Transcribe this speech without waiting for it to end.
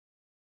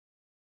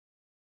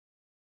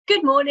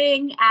Good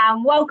morning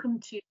and welcome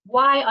to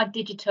Why Are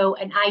Digital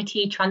and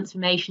IT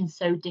Transformations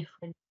So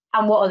Different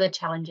and What Are the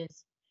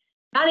Challenges?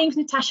 My name is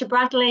Natasha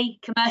Bradley,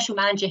 Commercial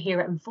Manager here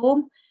at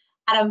Inform,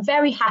 and I'm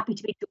very happy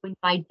to be joined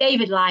by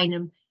David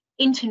Lynham,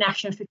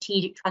 International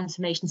Strategic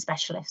Transformation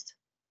Specialist.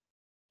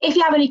 If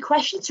you have any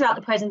questions throughout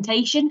the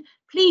presentation,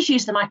 please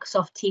use the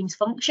Microsoft Teams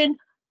function,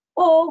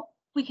 or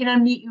we can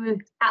unmute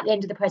you at the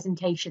end of the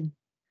presentation.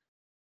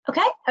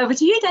 Okay, over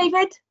to you,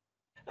 David.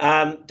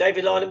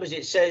 David Lynham, as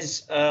it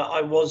says,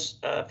 I was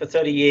for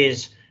 30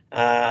 years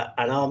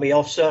an army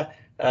officer,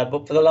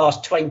 but for the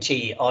last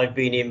 20 I've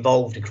been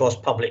involved across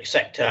public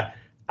sector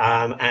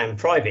and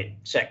private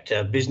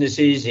sector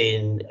businesses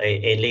in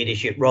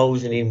leadership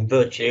roles, and in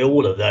virtually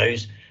all of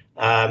those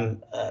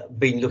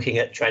been looking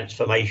at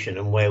transformation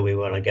and where we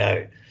want to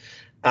go.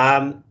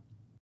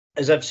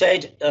 As I've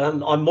said,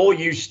 I'm more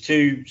used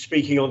to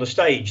speaking on the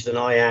stage than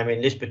I am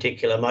in this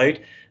particular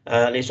mode.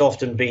 And it's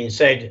often been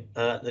said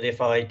that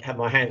if I have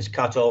my hands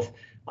cut off,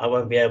 I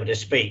won't be able to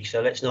speak.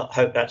 So let's not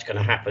hope that's going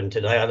to happen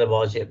today.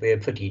 Otherwise, it'll be a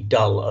pretty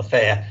dull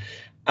affair.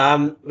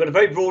 We've got a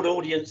very broad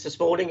audience this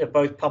morning of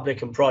both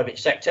public and private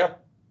sector,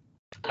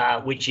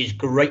 which is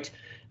great.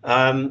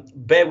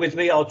 Bear with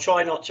me. I'll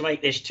try not to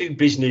make this too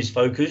business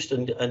focused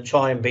and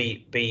try and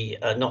be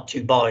not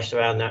too biased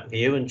around that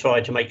view, and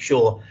try to make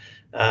sure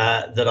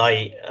that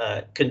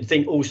I can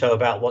think also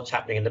about what's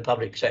happening in the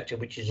public sector,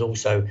 which is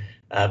also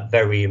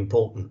very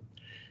important.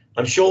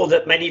 I'm sure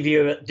that many of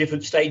you are at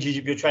different stages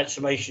of your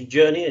transformation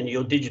journey and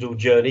your digital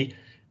journey.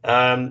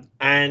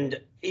 And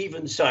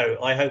even so,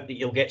 I hope that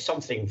you'll get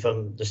something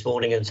from this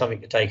morning and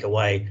something to take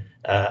away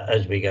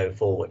as we go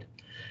forward.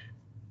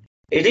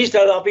 It is,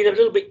 though, I've been a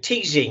little bit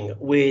teasing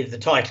with the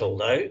title,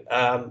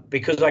 though,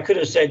 because I could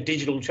have said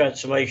digital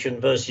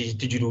transformation versus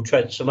digital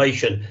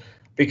transformation,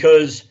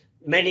 because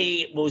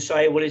many will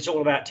say, well, it's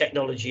all about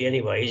technology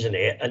anyway, isn't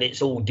it? And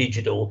it's all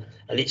digital,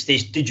 and it's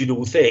this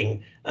digital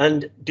thing.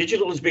 And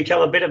digital has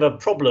become a bit of a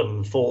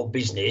problem for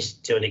business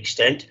to an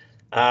extent.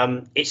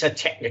 It's a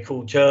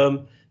technical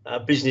term.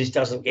 Business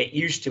doesn't get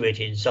used to it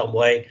in some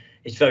way.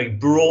 It's very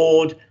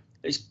broad.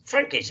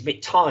 Frankly, it's a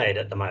bit tired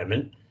at the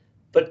moment.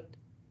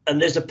 And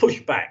there's a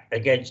pushback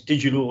against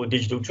digital and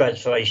digital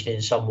transformation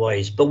in some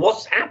ways. But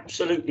what's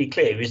absolutely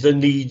clear is the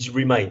needs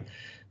remain.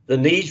 The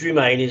needs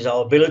remain is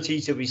our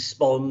ability to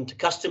respond to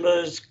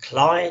customers,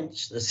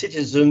 clients, the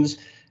citizens,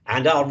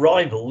 and our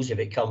rivals, if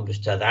it comes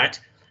to that,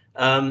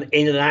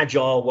 in an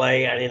agile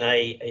way and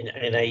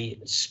in a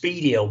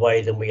speedier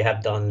way than we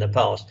have done in the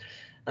past.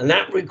 And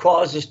that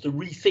requires us to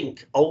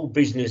rethink old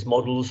business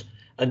models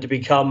and to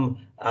become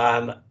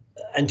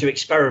and to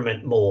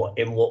experiment more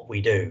in what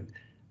we do.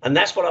 And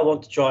that's what I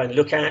want to try and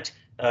look at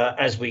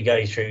as we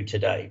go through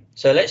today.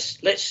 So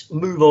let's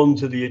move on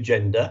to the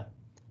agenda.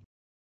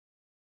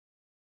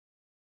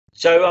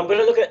 So I'm going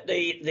to look at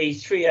the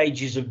three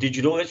ages of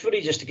digital. It's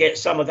really just to get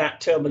some of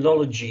that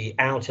terminology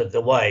out of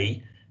the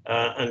way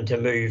and to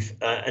move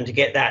and to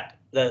get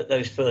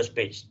those first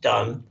bits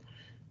done.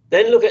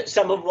 Then look at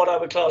some of what I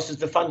would class as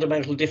the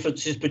fundamental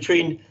differences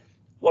between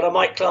what I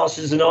might class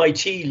as an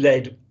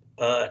IT-led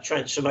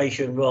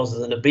transformation rather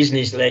than a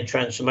business-led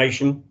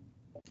transformation,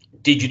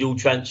 digital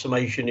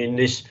transformation in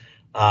this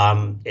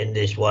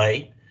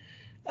way.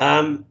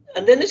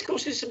 And then, of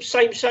course, there's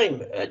some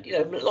same.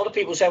 A lot of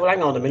people say, well,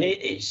 hang on a minute,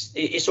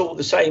 it's all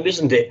the same,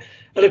 isn't it?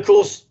 And of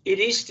course, it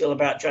is still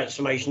about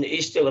transformation. It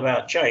is still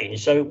about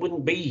change. So it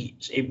would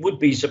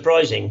be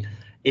surprising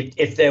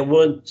if there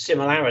weren't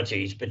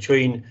similarities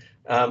between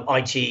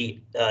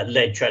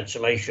IT-led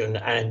transformation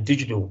and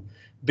digital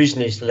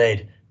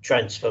business-led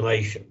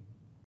transformation.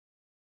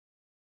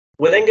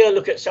 We're then going to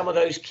look at some of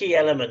those key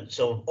elements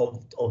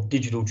of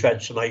digital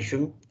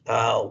transformation,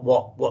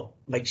 what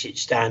makes it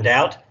stand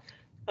out.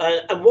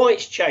 And why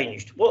it's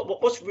changed.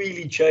 What's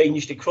really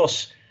changed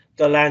across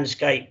the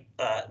landscape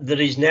that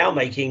is now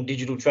making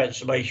digital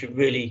transformation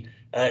really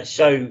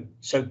so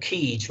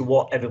key to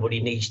what everybody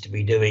needs to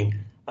be doing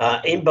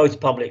in both the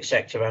public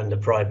sector and the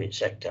private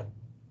sector.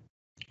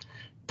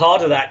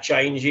 Part of that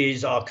change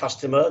is our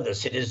customer, the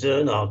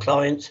citizen, our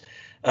clients,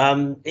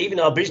 even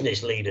our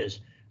business leaders.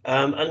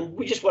 And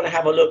we just want to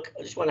have a look.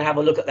 I just want to have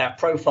a look at that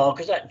profile,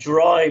 because that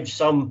drives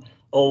some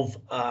of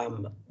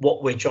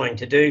what we're trying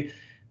to do.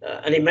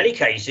 And in many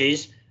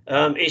cases,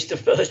 it's the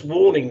first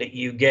warning that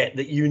you get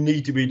that you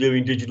need to be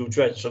doing digital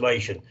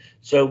transformation.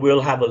 So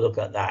we'll have a look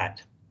at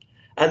that.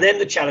 And then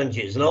the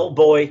challenges. And oh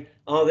boy,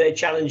 are there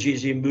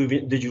challenges in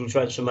moving digital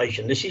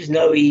transformation. This is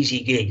no easy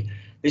gig.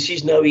 This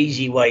is no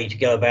easy way to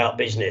go about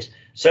business.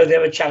 So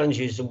there are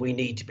challenges, and we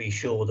need to be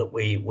sure that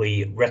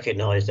we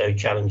recognise those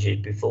challenges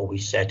before we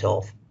set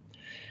off.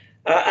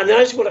 And then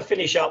I just want to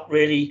finish up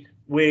really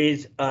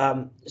with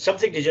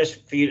something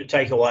for you to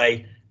take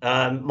away.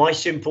 My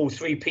simple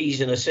 3 P's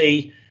and a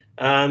C,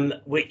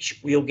 which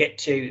we'll get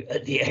to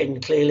at the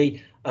end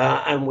clearly,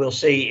 and we'll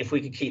see if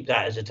we can keep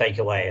that as a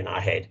takeaway in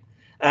our head.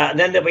 And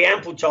then there'll be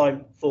ample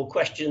time for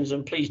questions,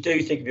 and please do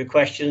think of your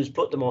questions,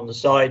 put them on the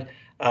side.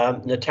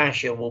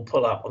 Natasha will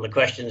pull up on the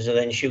questions, and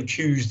then she'll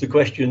choose the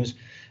questions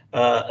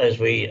as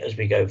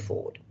we go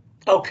forward.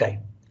 Okay,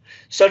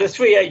 So the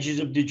three ages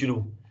of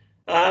digital.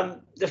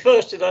 The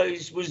first of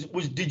those was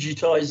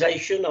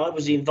digitalisation. I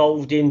was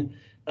involved in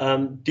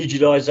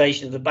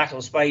digitalisation of the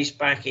battle space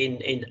back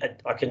in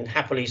I can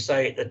happily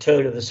say at the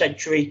turn of the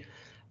century.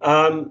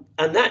 And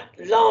that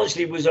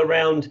largely was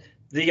around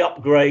the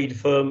upgrade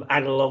from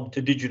analog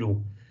to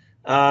digital.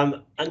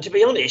 And to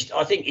be honest,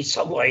 I think in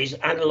some ways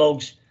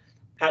analogs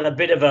had a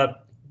bit of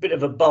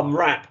a bum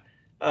rap.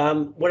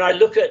 When I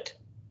look at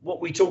what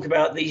we talk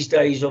about these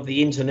days of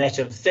the Internet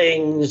of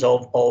Things,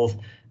 of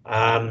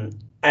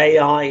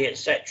AI,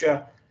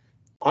 etc.,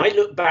 I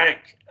look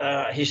back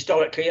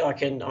historically.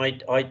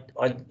 I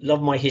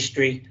love my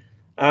history,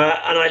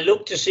 and I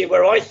look to see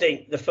where I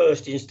think the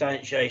first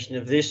instantiation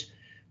of this,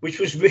 which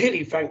was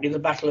really, frankly, the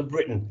Battle of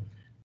Britain.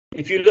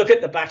 If you look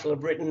at the Battle of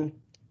Britain,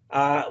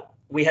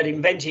 we had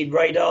invented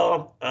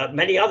radar.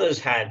 Many others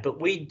had, but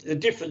the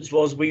difference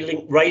was we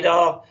linked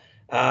radar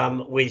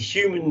with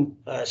human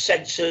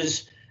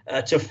sensors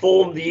to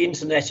form the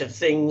Internet of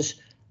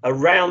Things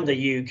around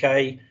the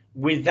UK,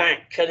 with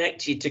that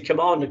connected to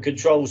command and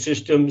control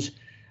systems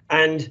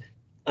and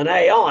an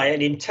AI,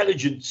 an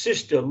intelligent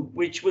system,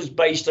 which was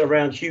based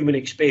around human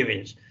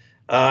experience,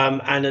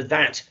 and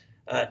that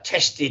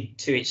tested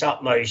to its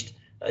utmost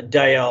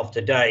day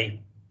after day,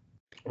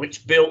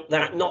 which built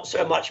that not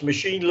so much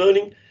machine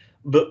learning,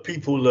 but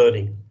people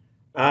learning.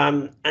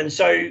 And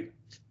so,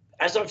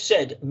 as I've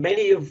said,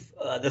 many of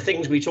the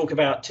things we talk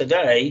about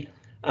today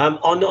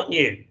are not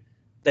new.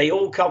 They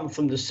all come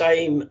from the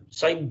same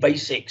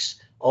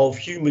basics of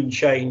human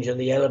change and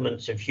the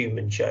elements of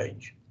human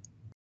change.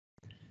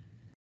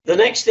 The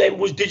next then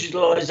was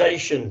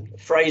digitalisation, a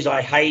phrase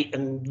I hate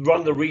and one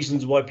of the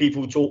reasons why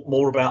people talk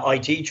more about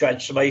IT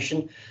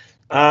transformation.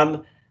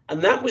 And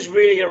that was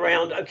really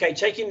around, okay,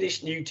 taking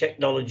this new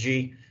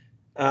technology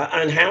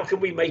and how can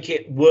we make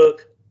it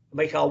work,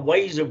 make our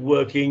ways of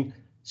working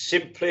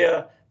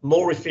simpler,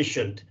 more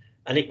efficient.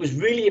 And it was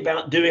really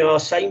about doing our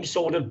same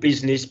sort of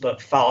business,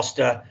 but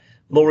faster,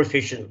 more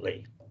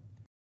efficiently.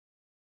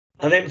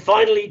 And then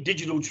finally,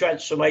 digital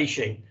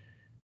transformation,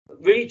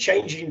 really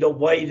changing the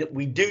way that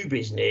we do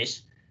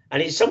business,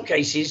 and in some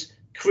cases,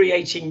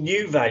 creating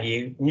new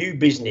value, new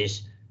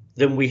business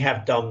than we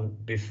have done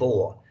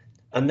before.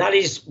 And that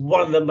is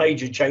one of the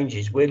major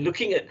changes. We're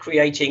looking at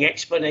creating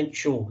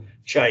exponential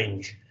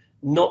change,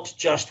 not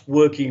just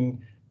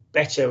working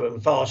better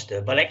and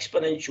faster, but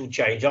exponential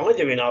change,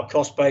 either in our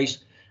cost base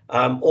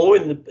or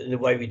in the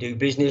way we do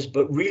business,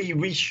 but really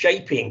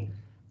reshaping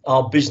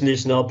our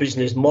business and our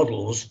business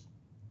models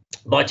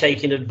by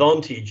taking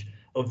advantage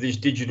of this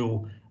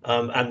digital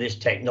and this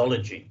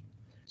technology.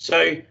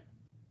 So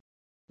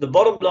the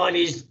bottom line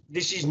is,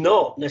 this is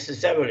not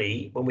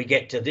necessarily, when we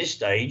get to this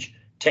stage,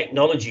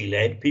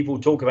 technology-led. People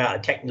talk about a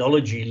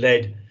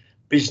technology-led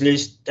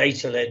business,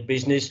 data-led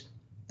business.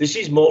 This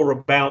is more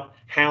about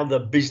how the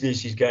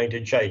business is going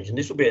to change. And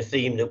this will be a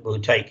theme that we'll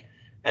take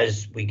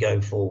as we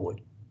go forward.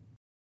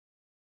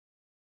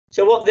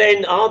 So what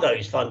then are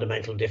those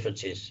fundamental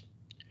differences?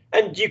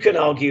 And you can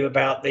argue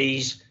about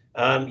these.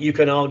 You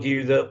can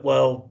argue that,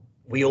 well,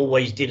 we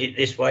always did it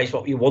this way, it's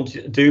what we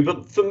wanted to do.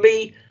 But for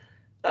me,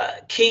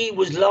 key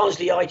was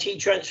largely IT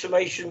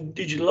transformation,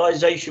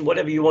 digitalisation,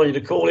 whatever you wanted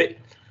to call it,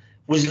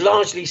 was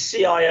largely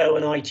CIO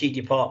and IT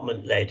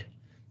department led.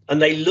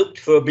 And they looked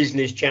for a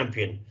business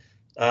champion.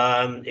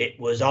 It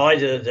was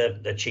either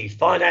the chief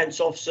finance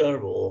officer,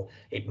 or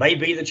it may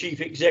be the chief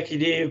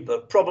executive,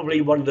 but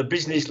probably one of the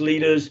business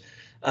leaders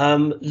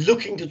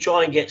looking to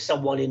try and get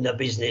someone in the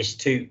business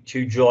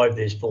to drive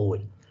this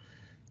forward.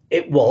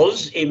 It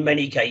was, in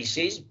many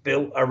cases,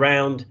 built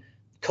around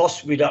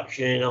cost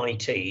reduction in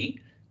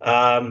IT.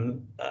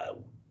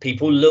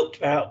 People looked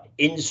about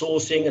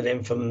insourcing and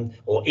then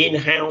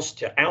in-house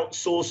to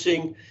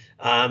outsourcing.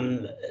 A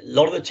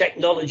lot of the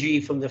technology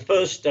from the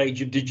first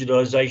stage of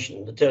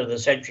digitalisation, the turn of the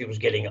century, was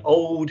getting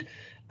old.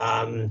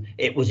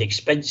 It was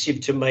expensive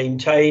to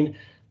maintain.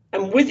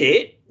 And with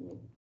it,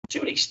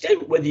 to an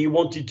extent, whether you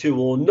wanted to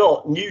or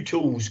not, new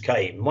tools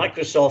came.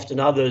 Microsoft and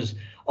others,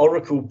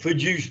 Oracle,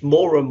 produced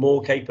more and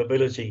more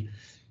capability.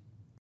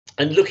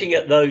 And looking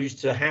at those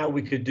to how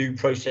we could do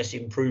process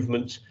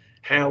improvements,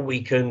 how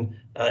we can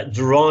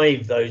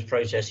drive those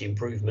process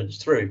improvements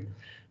through.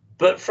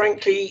 But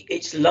frankly,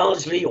 it's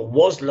largely, or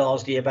was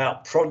largely,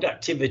 about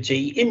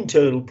productivity,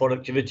 internal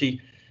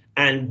productivity,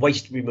 and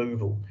waste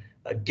removal,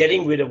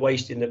 getting rid of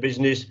waste in the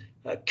business,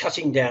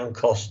 cutting down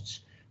costs.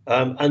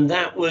 And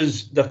that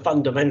was the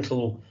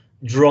fundamental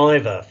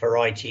driver for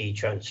IT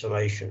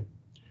transformation.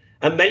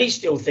 And many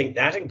still think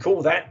that and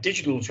call that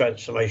digital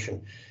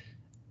transformation.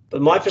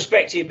 But my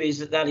perspective is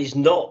that that is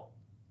not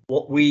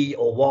what we,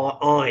 or what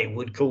I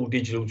would call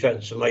digital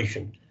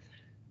transformation.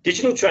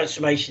 Digital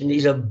transformation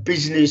is a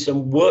business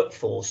and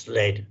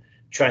workforce-led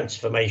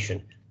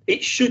transformation.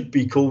 It should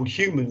be called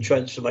human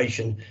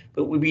transformation,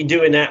 but we've been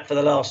doing that for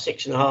the last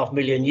 6.5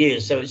 million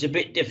years. So it's a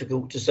bit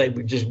difficult to say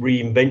we've just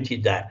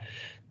reinvented that.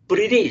 But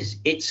it is.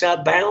 It's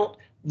about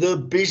the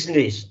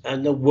business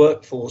and the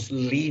workforce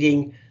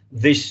leading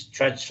this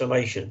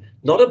transformation.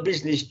 Not a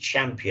business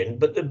champion,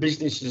 but the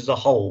business as a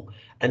whole.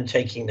 and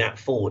taking that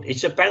forward.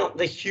 It's about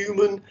the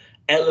human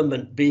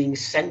element being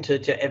center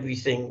to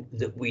everything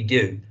that we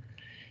do.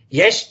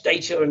 Yes,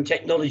 data and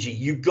technology,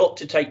 you've got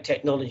to take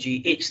technology,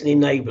 it's an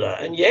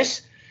enabler. And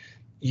yes,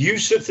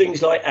 use of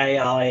things like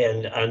AI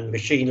and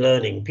machine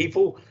learning,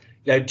 people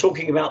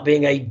talking about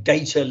being a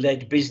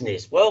data-led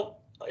business. Well,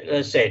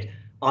 as I said,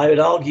 I would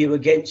argue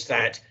against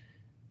that,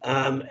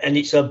 and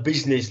it's a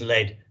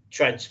business-led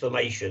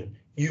transformation.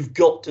 You've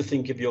got to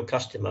think of your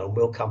customer, and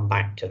we'll come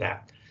back to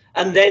that.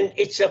 And then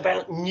it's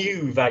about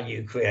new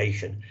value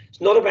creation.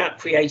 It's not about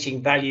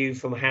creating value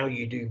from how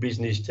you do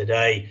business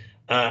today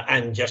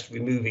and just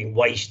removing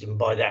waste, and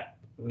by that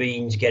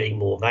means getting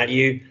more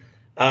value.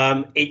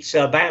 It's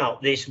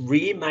about this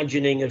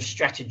reimagining of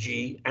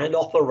strategy and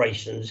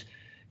operations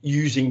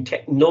using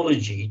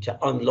technology to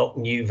unlock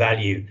new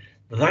value.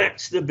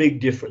 That's the big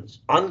difference.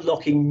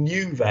 Unlocking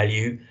new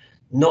value,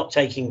 not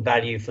taking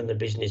value from the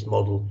business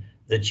model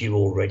that you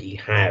already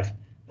have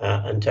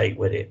and take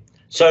with it.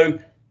 So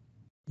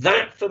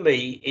that for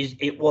me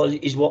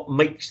is what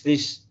makes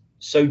this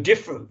so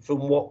different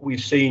from what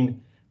we've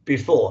seen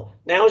before.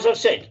 Now, as I've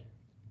said,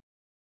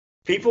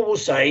 people will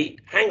say,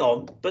 hang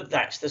on, but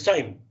that's the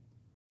same.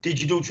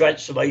 Digital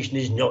transformation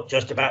is not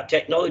just about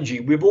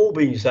technology. We've all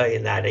been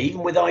saying that,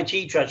 even with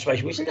IT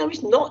transformation. We say, no,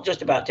 it's not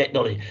just about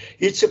technology.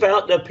 It's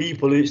about the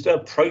people, it's the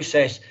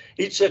process,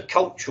 it's a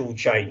cultural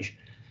change.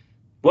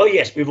 Well,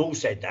 yes, we've all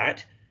said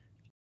that,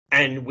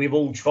 and we've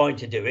all tried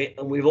to do it,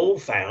 and we've all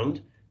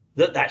found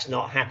that that's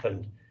not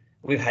happened.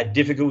 We've had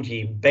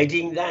difficulty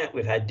embedding that.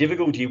 We've had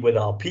difficulty with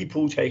our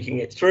people taking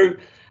it through.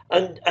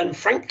 And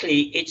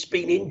frankly, it's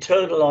been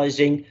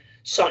internalizing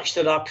such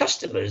that our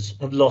customers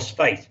have lost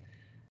faith.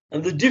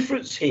 And the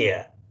difference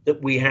here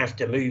that we have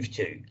to move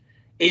to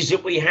is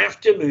that we have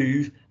to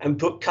move and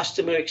put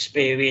customer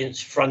experience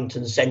front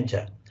and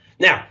center.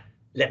 Now,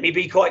 let me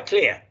be quite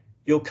clear.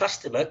 Your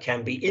customer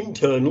can be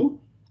internal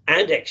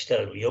and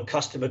external. Your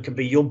customer can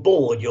be your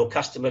board. Your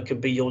customer can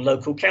be your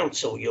local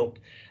council. Your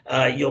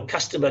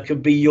customer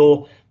can be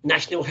your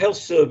National Health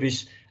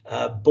Service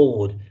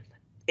board.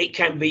 It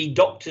can be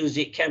doctors.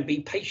 It can be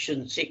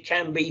patients. It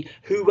can be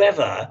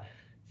whoever.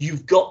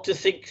 You've got to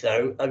think,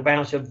 though,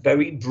 about a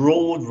very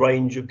broad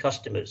range of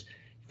customers.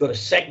 You've got to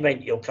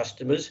segment your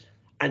customers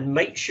and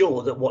make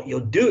sure that what you're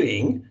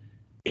doing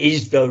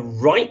is the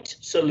right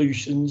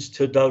solutions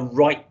to the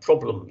right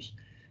problems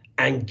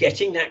and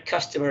getting that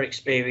customer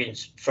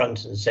experience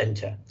front and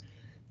center.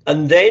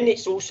 And then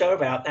it's also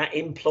about that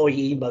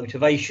employee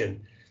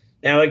motivation.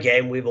 Now,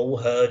 again, we've all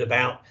heard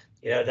about,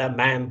 that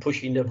man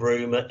pushing the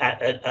broom at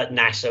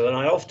NASA, and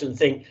I often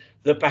think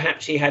that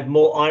perhaps he had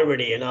more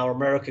irony, and our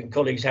American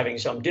colleagues having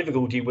some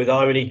difficulty with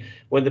irony,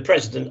 when the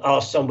president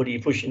asked somebody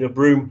pushing a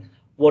broom,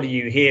 what are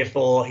you here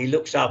for? He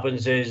looks up and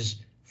says,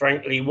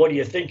 frankly, what do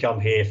you think I'm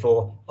here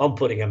for? I'm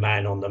putting a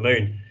man on the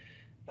moon.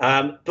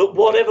 But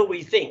whatever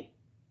we think,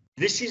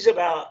 this is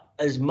about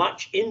as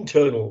much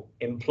internal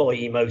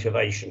employee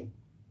motivation.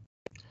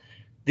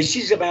 This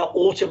is about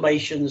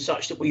automation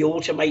such that we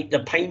automate the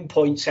pain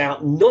points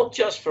out, not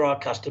just for our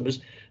customers,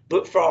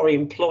 but for our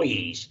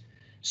employees,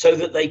 so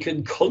that they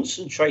can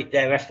concentrate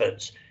their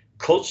efforts,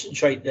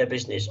 concentrate their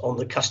business on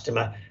the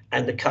customer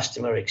and the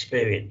customer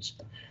experience.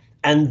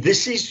 And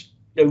this is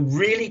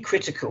really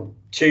critical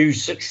to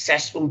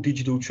successful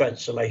digital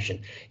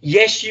transformation.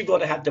 Yes, you've got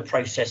to have the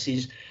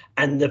processes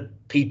and the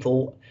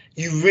people.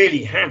 You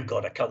really have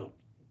got a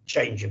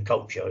change of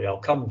culture. I'll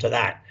come to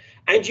that.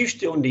 And you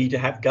still need to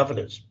have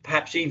governance,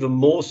 perhaps even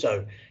more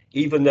so,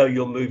 even though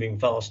you're moving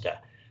faster.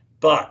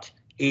 But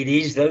it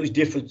is those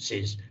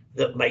differences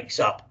that makes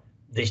up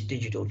this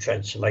digital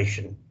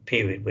transformation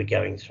period we're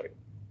going through.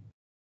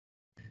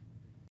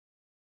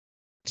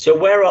 So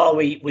where are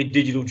we with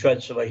digital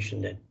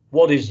transformation then?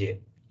 What is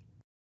it?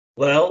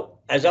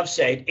 Well, as I've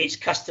said, it's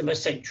customer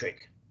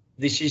centric.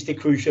 This is the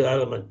crucial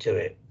element to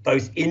it,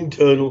 both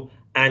internal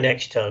and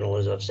external,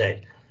 as I've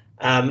said.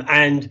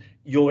 And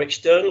your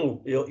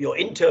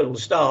internal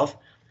staff,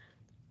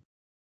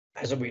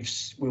 as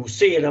we'll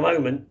see in a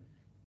moment,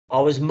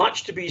 are as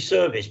much to be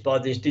serviced by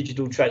this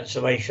digital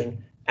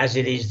transformation as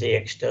it is the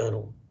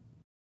external.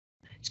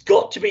 It's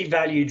got to be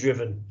value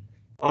driven.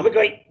 I'm a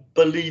great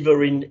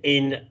believer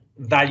in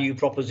value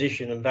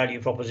proposition and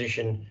value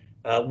proposition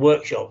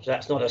workshops.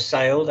 That's not a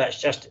sale, that's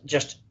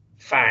just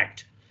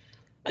fact.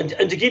 And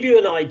to give you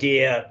an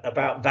idea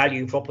about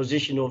value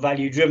proposition or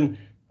value driven,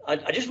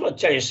 I just want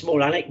to tell you a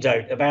small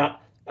anecdote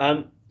about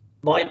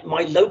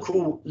my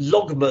local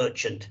log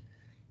merchant.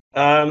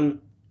 And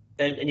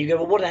you go,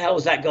 well, what the hell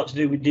has that got to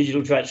do with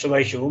digital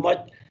transformation?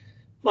 Well,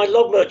 my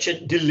log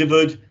merchant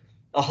delivered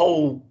a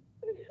whole,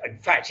 in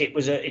fact, it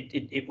was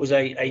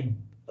a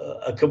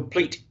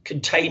complete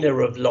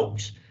container of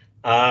logs,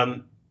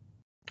 a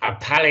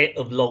pallet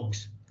of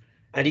logs.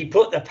 And he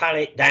put the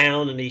pallet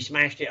down and he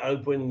smashed it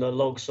open. The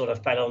logs sort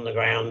of fell on the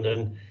ground.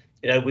 And,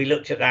 we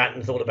looked at that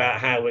and thought about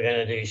how we're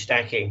going to do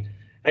stacking.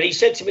 And he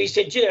said to me,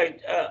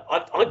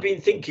 I've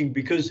been thinking,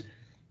 because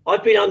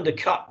I've been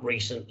undercut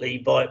recently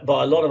by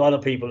a lot of other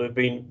people who've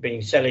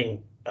been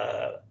selling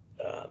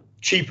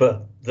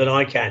cheaper than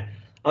I can.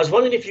 I was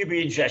wondering if you'd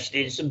be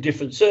interested in some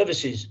different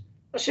services.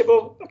 I said,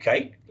 well,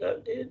 okay,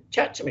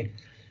 chat to me.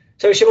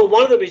 So he said, well,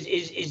 one of them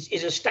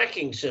is a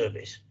stacking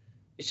service.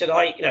 He said,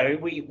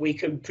 we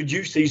can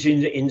produce these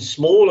in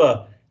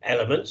smaller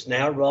elements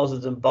now rather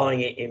than buying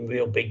it in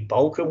real big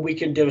bulk, and we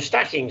can do a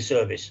stacking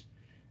service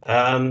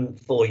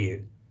for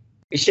you.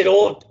 He said,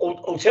 or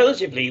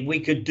alternatively, we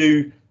could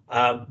do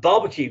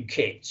barbecue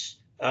kits,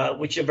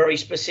 which are very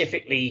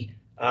specifically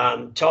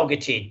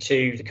targeted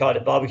to the kind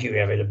of barbecue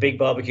area, the big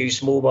barbecue,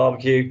 small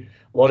barbecue,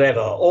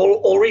 whatever,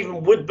 or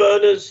even wood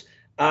burners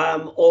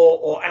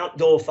or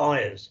outdoor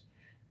fires.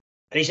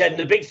 And he said, and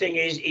the big thing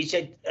is, he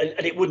said,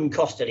 and it wouldn't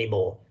cost any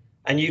more,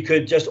 and you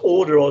could just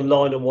order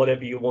online or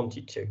whatever you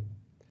wanted to.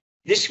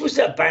 This was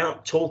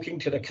about talking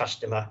to the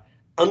customer,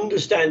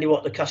 understanding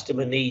what the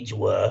customer needs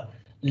were,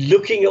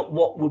 looking at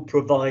what would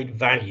provide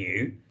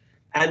value,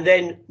 and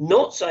then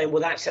not saying,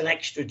 well, that's an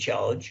extra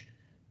charge,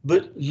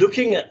 but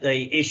looking at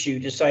the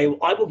issue to say, well,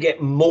 I will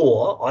get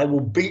more, I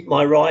will beat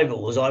my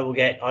rivals, I will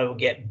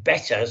get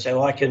better,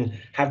 so I can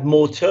have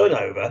more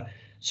turnover,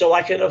 so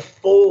I can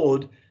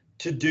afford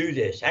to do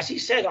this. As he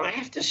said, I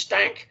have to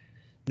stack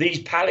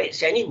these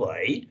pallets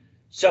anyway,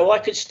 so I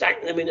could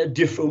stack them in a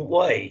different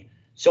way,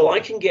 so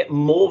I can get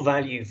more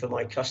value for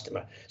my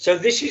customer. So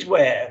this is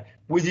where,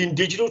 within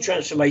digital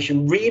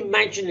transformation,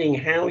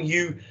 reimagining how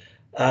you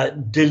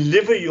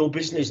deliver your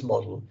business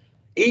model,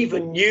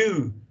 even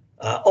new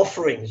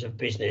offerings of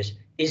business,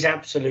 is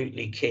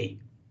absolutely key.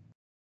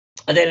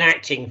 And then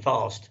acting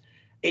fast.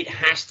 It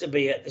has to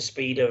be at the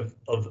speed of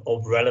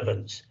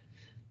relevance.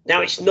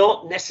 Now, it's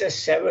not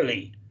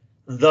necessarily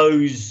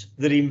those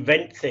that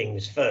invent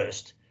things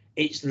first.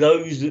 It's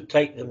those that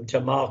take them to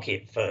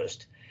market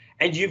first.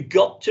 And you've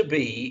got to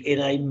be in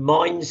a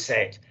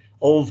mindset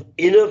of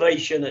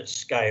innovation at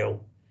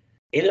scale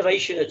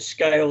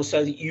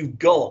so that you've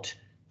got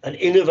an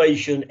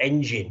innovation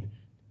engine.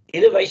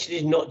 Innovation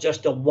is not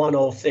just a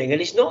one-off thing,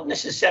 and it's not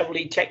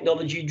necessarily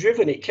technology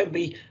driven. It can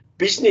be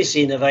business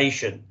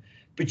innovation,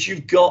 but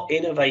you've got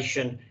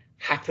innovation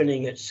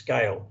happening at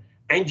scale,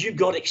 and you've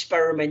got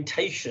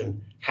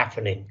experimentation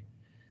happening,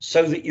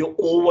 so that you're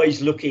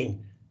always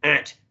looking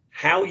at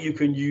how you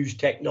can use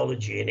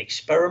technology and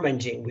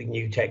experimenting with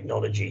new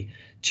technology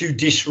to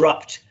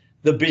disrupt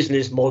the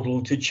business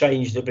model, to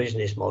change the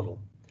business model.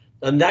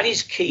 And that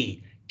is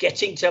key,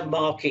 getting to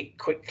market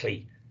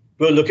quickly.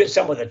 We'll look at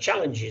some of the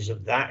challenges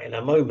of that in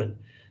a moment,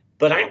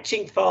 but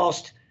acting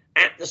fast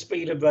at the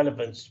speed of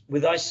relevance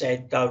with, I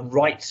said, the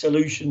right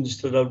solutions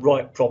to the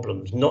right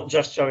problems, not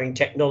just throwing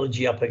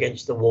technology up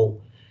against the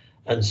wall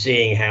and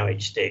seeing how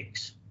it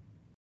sticks.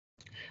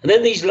 And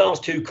then these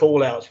last two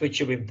call outs, which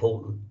are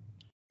important.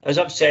 As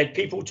I've said,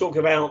 people talk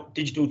about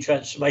digital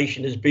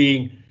transformation as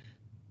being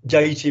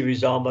data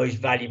is our most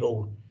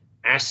valuable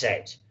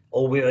asset,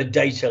 or we're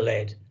data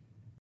led.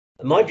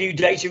 In my view,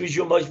 data is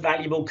your most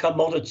valuable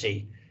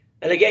commodity.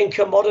 And again,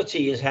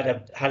 commodity has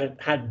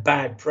had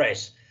bad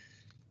press.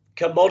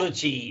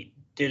 Commodity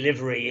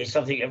delivery is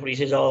something everybody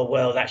says, oh,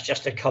 well, that's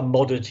just a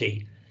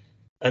commodity,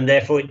 and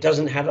therefore it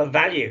doesn't have a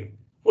value.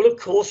 Well, of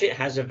course it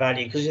has a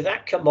value, because if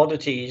that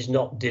commodity is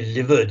not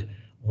delivered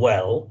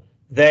well,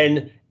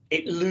 then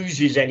it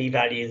loses any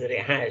value that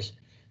it has.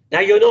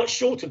 Now, you're not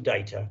short of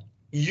data.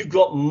 You've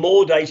got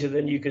more data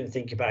than you can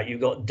think about.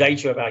 You've got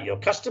data about your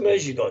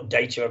customers, you've got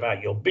data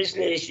about your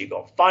business, you've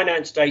got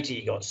finance data,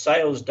 you've got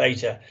sales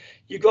data,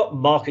 you've got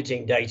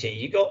marketing data,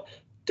 you've got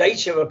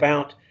data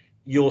about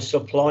your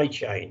supply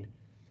chain.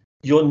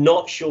 You're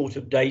not short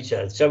of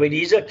data. So it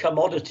is a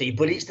commodity,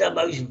 but it's the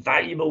most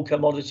valuable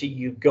commodity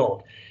you've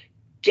got.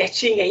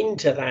 Getting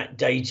into that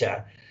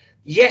data,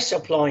 yes,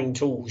 applying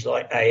tools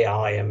like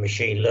AI and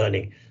machine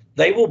learning,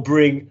 they will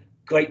bring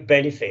great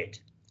benefit.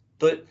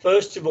 But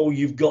first of all,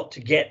 you've got to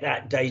get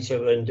that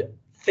data and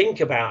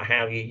think about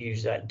how you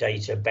use that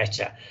data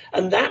better.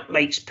 And that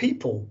makes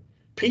people,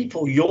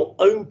 your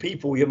own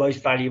people, your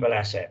most valuable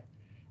asset.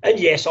 And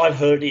yes, I've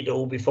heard it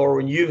all before,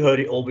 and you've heard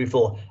it all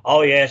before.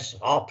 Oh yes,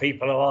 our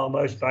people are our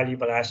most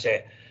valuable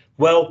asset.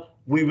 Well,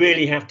 we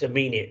really have to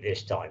mean it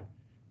this time.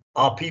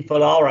 Our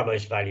people are our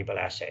most valuable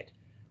asset.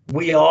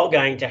 We are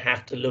going to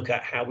have to look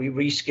at how we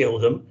reskill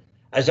them.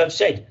 As I've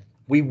said,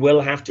 we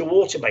will have to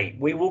automate.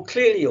 We will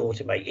clearly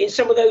automate. In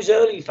some of those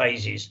early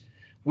phases,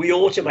 we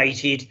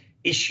automated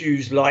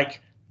issues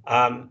like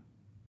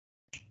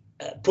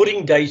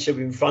putting data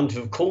in front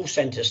of call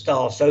center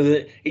staff so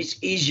that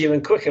it's easier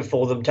and quicker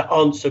for them to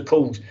answer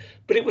calls.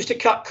 But it was to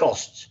cut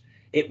costs.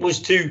 It was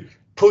to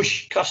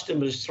push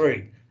customers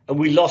through. And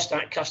we lost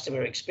that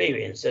customer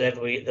experience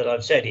that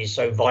I've said is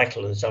so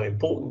vital and so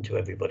important to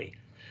everybody.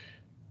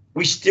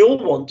 We still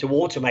want to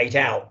automate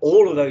out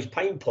all of those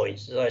pain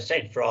points, as I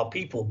said, for our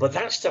people, but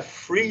that's to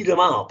free them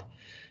up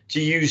to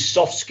use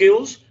soft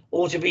skills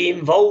or to be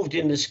involved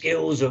in the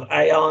skills of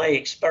AI,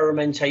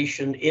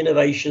 experimentation,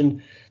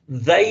 innovation,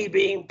 they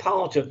being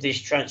part of this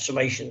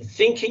transformation,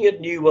 thinking of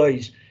new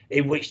ways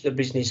in which the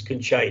business can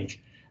change.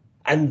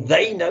 And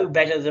they know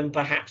better than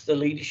perhaps the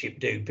leadership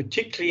do,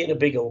 particularly in a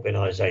big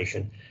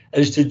organization,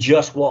 as to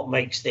just what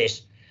makes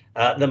this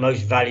the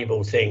most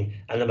valuable thing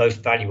and the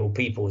most valuable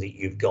people that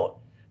you've got.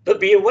 But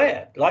be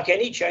aware, like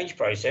any change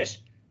process,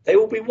 they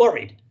will be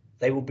worried.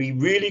 They will be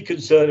really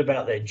concerned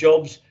about their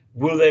jobs.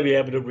 Will they be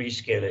able to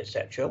reskill,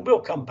 etc.? And we'll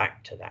come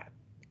back to that.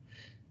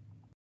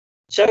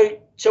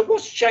 So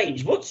what's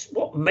changed?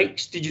 What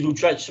makes digital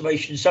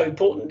transformation so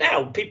important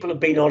now? People have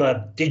been on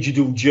a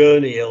digital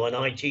journey or an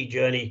IT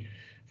journey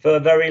for a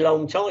very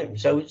long time.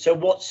 So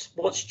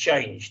what's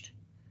changed?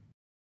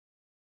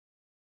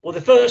 Well,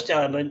 the first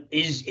element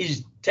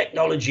is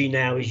technology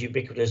now is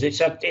ubiquitous.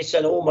 It's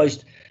an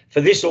almost,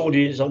 for this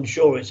audience, I'm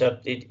sure it's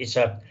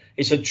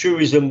a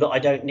truism that I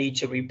don't need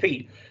to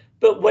repeat.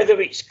 But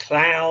whether it's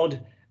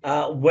cloud,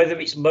 whether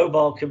it's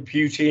mobile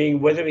computing,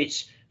 whether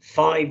it's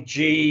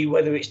 5G,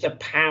 whether it's the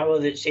power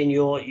that's in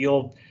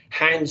your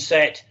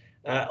handset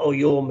or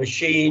your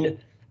machine,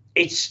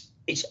 it's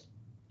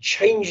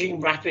changing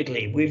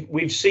rapidly.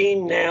 We've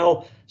seen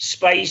now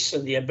space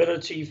and the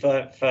ability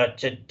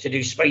to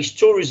do space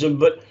tourism,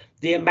 but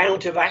the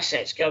amount of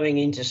assets going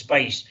into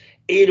space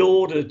in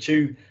order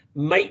to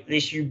make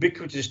this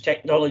ubiquitous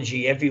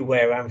technology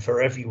everywhere and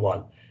for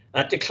everyone,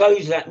 to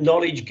close that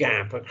knowledge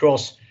gap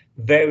across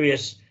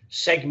various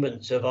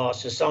segments of our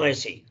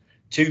society,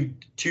 to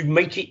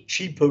make it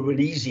cheaper and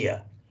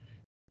easier.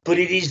 But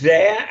it is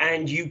there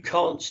and you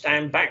can't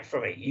stand back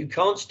from it. You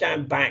can't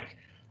stand back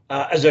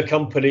as a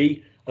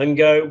company and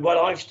go,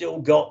 well, I've still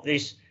got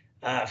this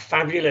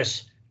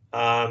fabulous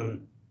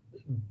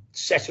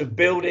set of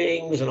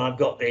buildings and I've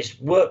got this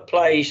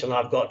workplace and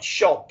I've got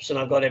shops and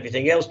I've got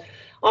everything else.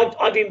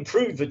 I've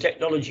improved the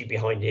technology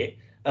behind it,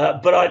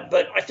 but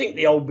I think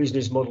the old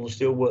business model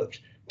still works.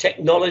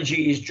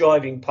 Technology is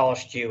driving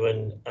past you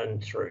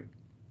and through.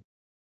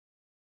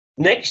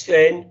 Next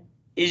then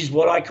is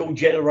what I call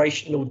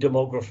generational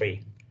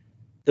demography.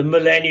 The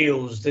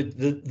millennials,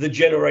 the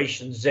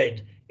Generation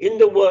Z. In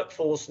the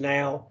workforce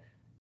now,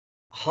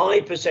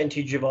 high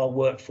percentage of our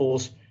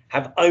workforce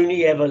have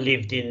only ever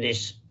lived in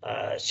this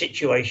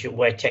situation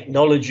where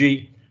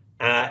technology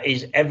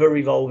is ever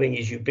evolving,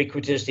 is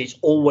ubiquitous, it's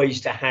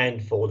always to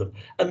hand for them.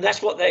 And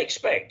that's what they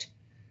expect.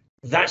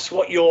 That's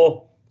what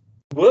your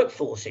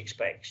workforce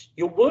expects.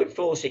 Your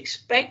workforce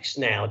expects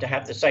now to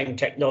have the same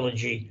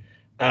technology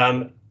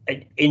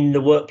in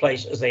the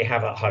workplace as they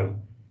have at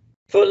home.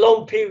 For a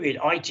long period,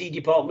 IT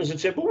departments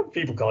have said, well,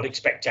 people can't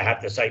expect to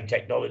have the same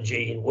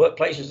technology in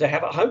workplaces they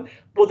have at home.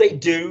 Well, they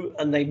do,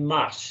 and they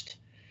must.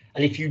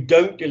 And if you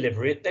don't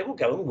deliver it, they will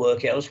go and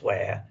work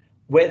elsewhere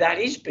where that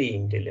is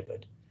being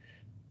delivered.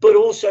 But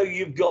also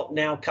you've got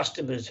now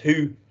customers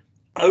who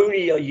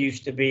only are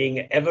used to being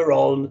ever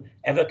on,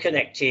 ever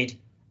connected,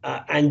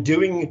 and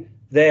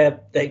they're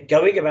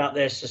going about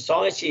their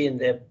society and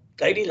their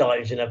daily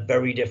lives in a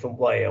very different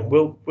way. And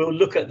we'll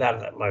look at that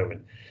at the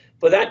moment.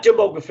 But that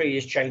demography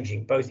is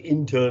changing, both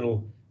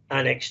internal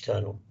and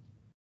external.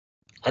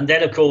 And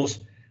then, of course,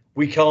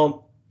 we can't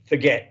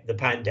forget the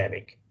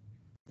pandemic.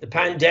 The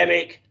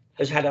pandemic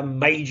has had a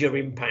major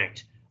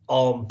impact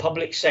on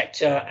public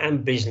sector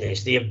and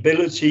business. The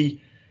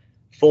ability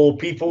for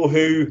people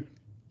who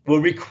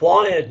were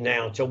required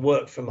now to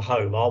work from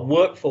home, our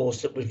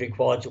workforce that was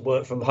required to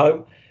work from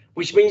home,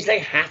 which means they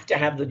have to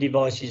have the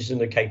devices and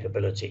the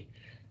capability.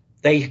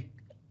 They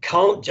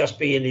can't just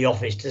be in the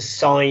office to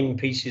sign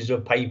pieces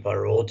of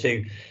paper or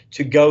to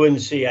go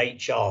and see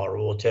HR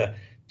or to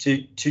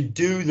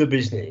do the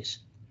business.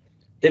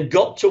 They've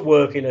got to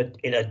work in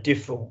a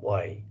different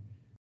way.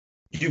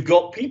 You've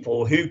got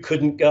people who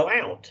couldn't go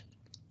out,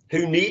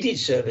 who needed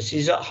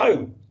services at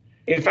home.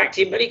 In fact,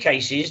 in many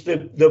cases,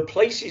 the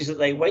places that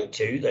they went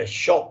to, the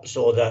shops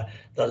or the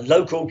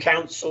local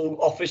council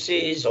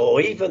offices or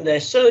even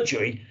their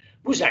surgery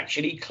was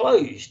actually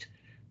closed.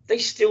 They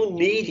still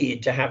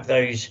needed to have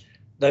those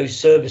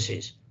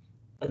services.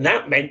 And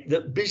that meant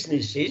that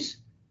businesses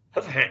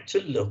have had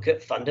to look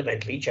at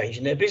fundamentally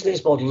changing their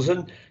business models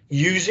and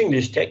using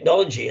this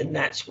technology. And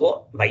that's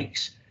what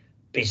makes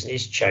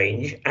business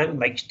change and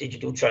makes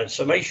digital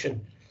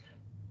transformation.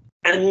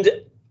 And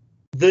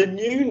the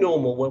new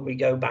normal when we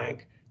go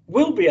back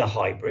will be a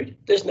hybrid.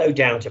 There's no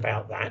doubt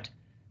about that.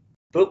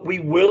 But we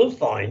will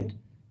find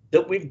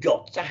that we've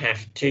got to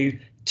have to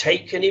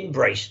take and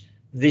embrace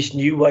this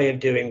new way of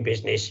doing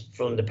business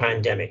from the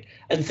pandemic.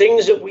 And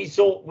things that we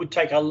thought would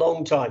take a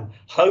long time,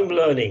 home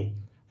learning,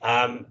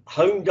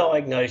 home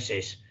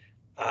diagnosis,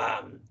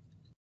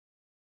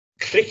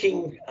 click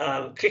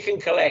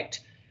and collect,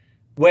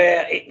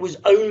 where it was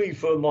only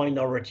for a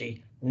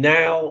minority.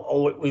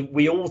 Now,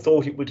 we all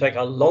thought it would take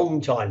a long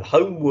time.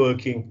 Home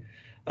working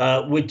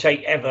would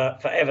take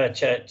forever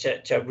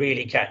to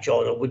really catch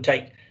on, or would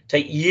take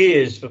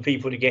years for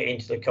people to get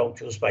into the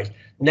cultural space.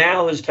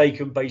 Now has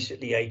taken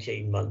basically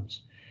 18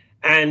 months.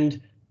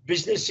 And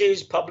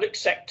businesses, public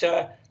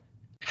sector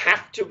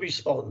have to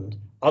respond.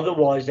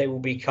 Otherwise, they will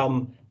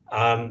become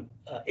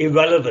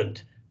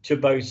irrelevant to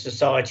both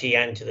society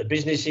and to the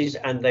businesses,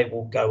 and they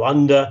will go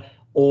under,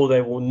 or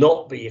they will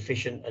not be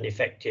efficient and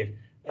effective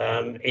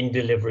in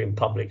delivering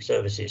public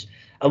services.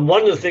 And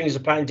one of the things the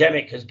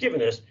pandemic has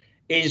given us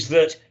is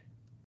that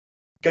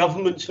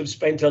Governments have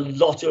spent a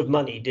lot of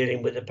money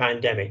dealing with the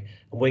pandemic.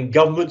 And when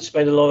governments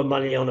spend a lot of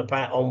money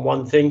on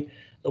one thing,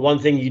 the one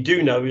thing you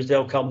do know is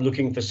they'll come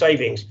looking for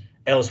savings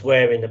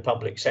elsewhere in the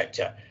public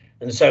sector.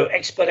 And so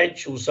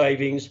exponential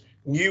savings,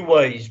 new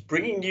ways,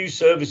 bringing new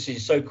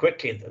services so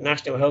quickly. The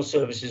National Health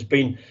Service has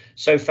been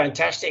so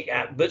fantastic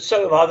at, but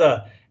so have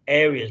other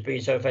areas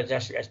being so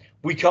fantastic at.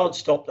 We can't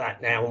stop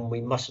that now, and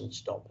we mustn't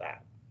stop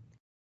that.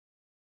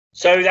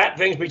 So that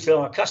brings me to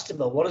our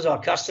customer. What is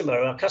our customer?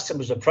 Our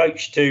customer's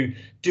approach to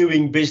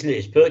doing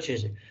business,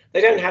 purchasing. They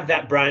don't have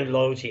that brand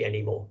loyalty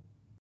anymore.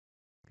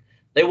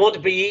 They want to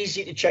be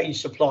easy to change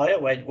supplier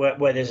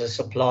where there's a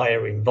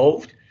supplier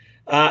involved.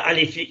 And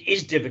if it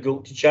is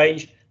difficult to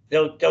change,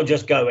 they'll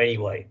just go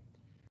anyway.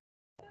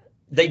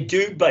 They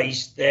do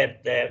base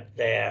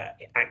their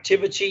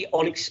activity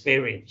on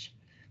experience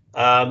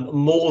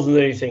more than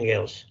anything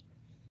else.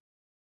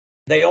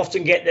 They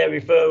often get their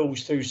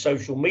referrals through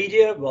social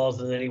media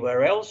rather than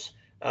anywhere else,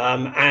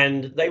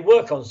 and they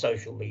work on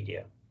social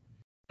media.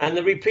 And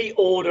the repeat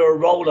order or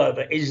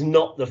rollover is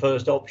not the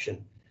first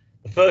option.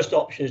 The first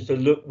option is to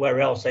look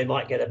where else they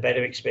might get a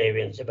better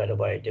experience, a better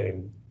way of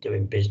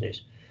doing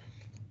business.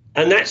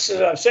 And that's,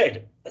 as I've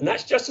said, and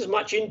that's just as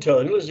much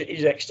internal as it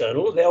is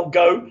external. They'll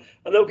go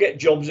and they'll get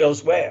jobs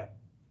elsewhere.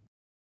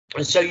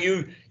 And so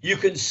you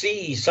can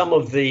see some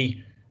of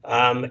the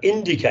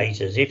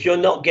indicators. If you're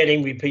not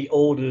getting repeat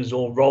orders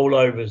or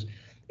rollovers,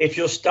 if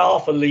your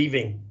staff are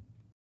leaving,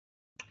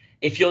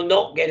 if you're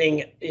not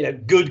getting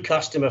good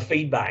customer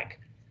feedback,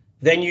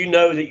 then you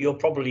know that you're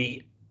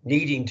probably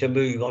needing to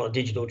move on a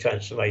digital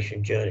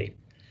transformation journey.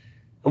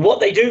 And what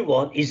they do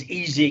want is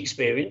easy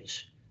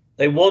experience.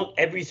 They want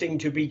everything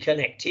to be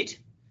connected,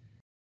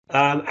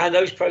 and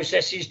those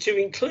processes to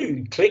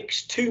include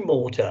clicks to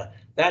mortar.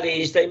 That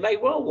is, they may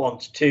well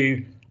want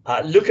to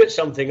look at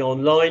something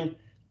online,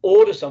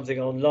 order something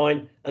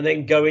online, and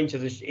then go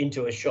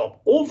into a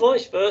shop, or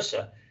vice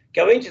versa.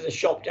 Go into the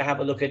shop to have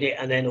a look at it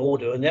and then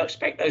order, and they'll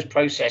expect those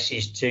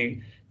processes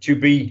to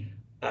be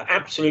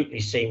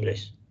absolutely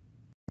seamless.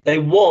 They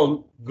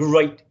want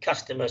great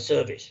customer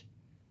service.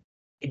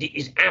 It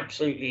is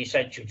absolutely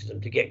essential to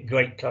them to get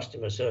great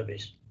customer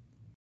service.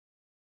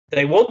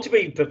 They want to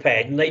be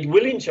prepared, and they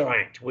will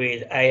interact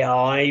with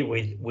AI,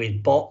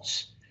 with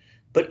bots,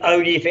 but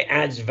only if it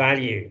adds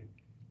value.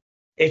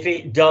 If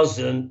it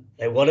doesn't,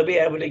 they want to be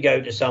able to go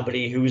to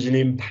somebody who is an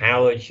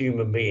empowered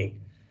human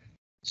being,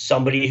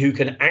 somebody who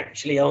can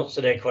actually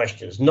answer their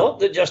questions, not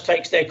that just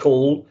takes their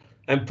call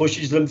and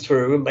pushes them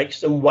through and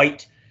makes them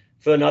wait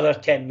for another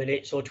 10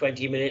 minutes or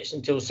 20 minutes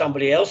until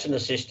somebody else in the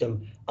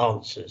system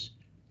answers.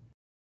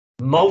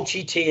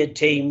 Multi-tiered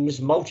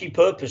teams,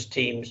 multi-purpose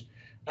teams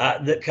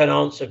that can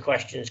answer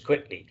questions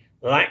quickly.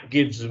 That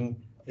gives them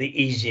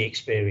the easy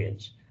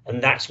experience.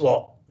 And that's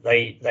what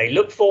they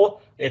look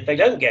for. If they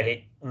don't get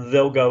it,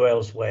 they'll go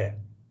elsewhere.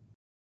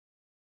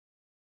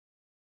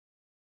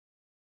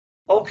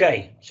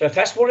 Okay, so if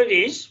that's what it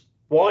is,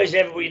 why is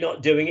everybody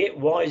not doing it?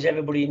 Why is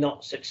everybody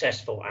not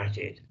successful at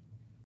it?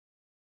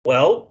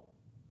 Well,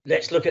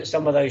 let's look at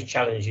some of those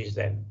challenges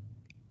then.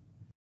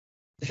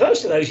 The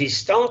first of those is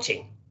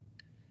starting.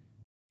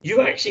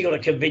 You've actually got to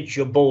convince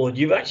your board.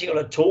 You've actually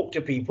got to talk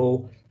to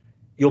people.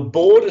 Your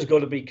board has got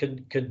to be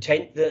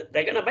content that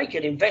they're going to make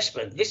an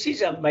investment. This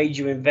is a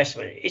major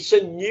investment. It's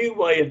a new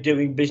way of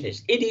doing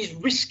business. It is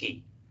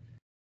risky.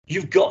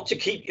 You've got to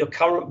keep your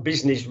current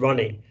business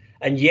running,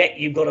 and yet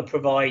you've got to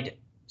provide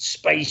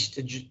space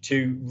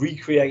to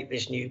recreate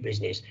this new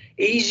business.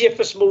 Easier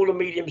for small and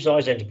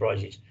medium-sized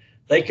enterprises.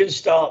 They can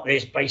start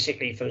this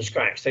basically from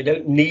scratch. They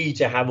don't need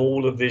to have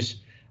all of this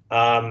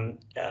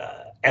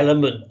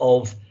element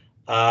of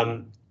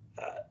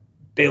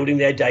building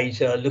their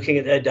data, looking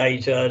at their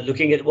data,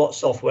 looking at what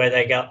software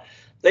they got.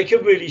 They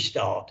can really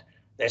start.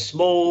 They're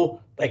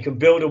small, they can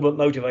build a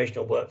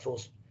motivational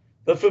workforce.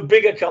 But for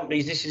bigger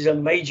companies, this is a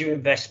major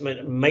investment,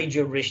 a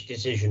major risk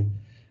decision.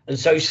 And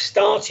so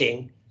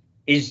starting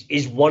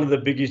is one of the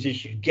biggest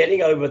issues,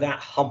 getting over that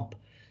hump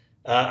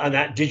and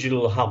that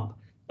digital hump.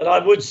 And I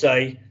would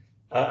say,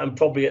 and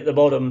probably at the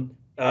bottom,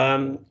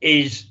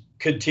 is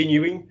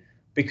continuing,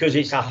 because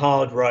it's a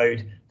hard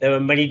road. There are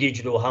many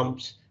digital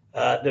humps.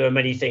 There are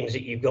many things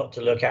that you've got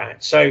to look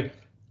at. So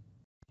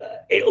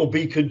it'll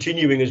be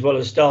continuing as well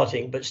as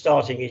starting, but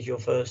starting is your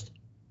first.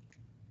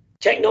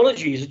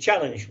 Technology is a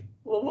challenge.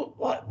 Well,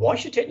 why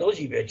should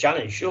technology be a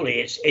challenge?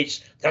 Surely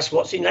that's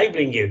what's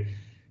enabling you.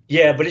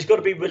 Yeah, but it's got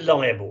to be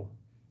reliable.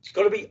 It's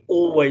got to be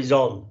always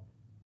on.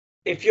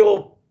 If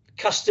your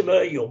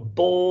customer, your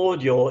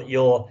board,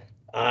 your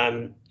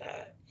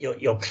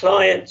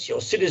clients,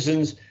 your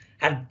citizens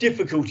have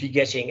difficulty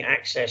getting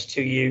access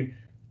to you,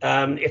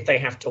 if they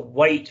have to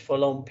wait for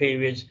long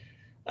periods,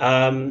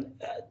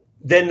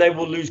 then they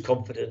will lose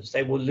confidence.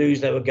 They will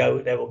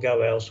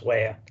go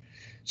elsewhere.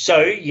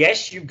 So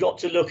yes, you've got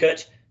to look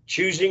at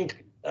choosing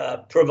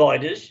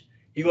providers.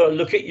 You've got to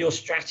look at your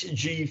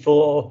strategy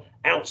for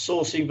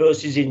outsourcing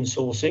versus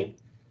insourcing.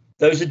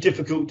 Those are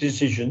difficult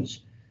decisions.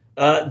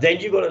 Then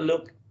you've got to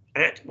look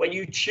at when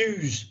you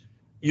choose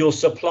your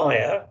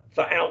supplier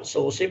for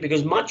outsourcing,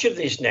 because much of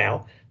this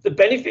now, The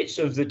benefits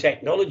of the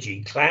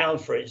technology, cloud,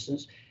 for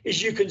instance,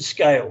 is you can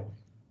scale,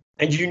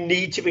 and you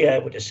need to be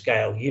able to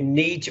scale. You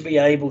need to be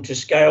able to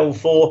scale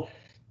for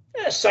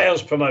a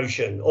sales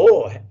promotion,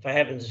 or for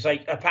heaven's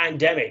sake, a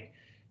pandemic.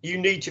 You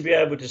need to be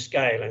able to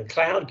scale, and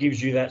cloud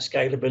gives you that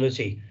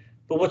scalability.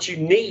 But what you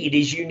need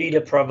is you need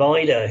a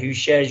provider who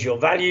shares your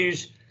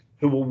values,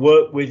 who will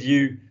work with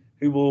you,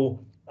 who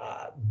will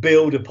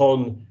build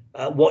upon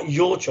what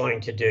you're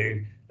trying to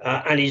do,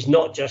 and is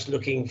not just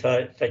looking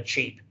for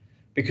cheap,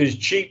 because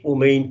cheap will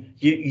mean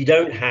you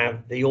don't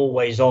have the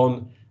always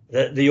on,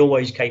 the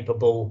always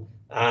capable,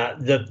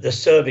 the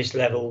service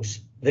levels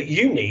that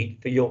you need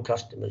for your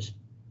customers.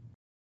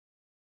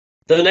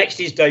 The next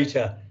is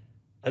data,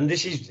 and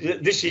this is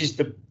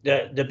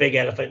the big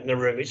elephant in the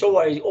room. It's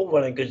always all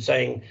well and good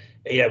saying,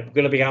 we're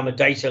going to become a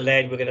data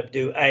led, we're going to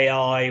do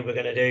AI, we're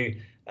going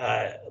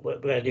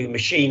to do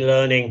machine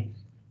learning,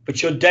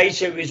 but your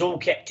data is all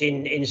kept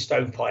in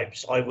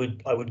stovepipes. I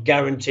would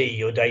guarantee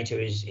your data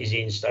is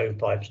in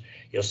stovepipes.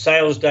 Your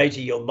sales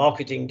data, your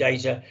marketing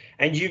data,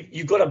 and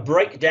you've got to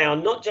break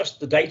down not just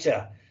the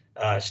data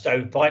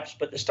stovepipes,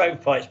 but the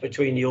stovepipes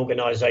between the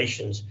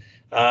organizations,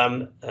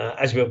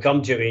 as we'll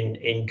come to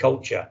in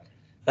culture.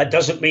 That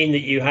doesn't mean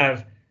that you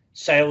have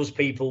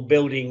salespeople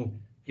building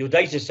your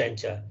data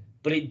center,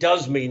 but it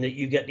does mean that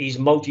you get these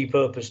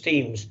multi-purpose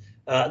teams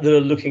that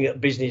are looking at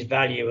business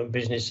value and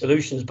business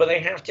solutions, but they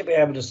have to be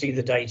able to see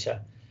the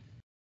data.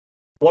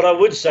 What I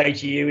would say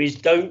to you is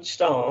don't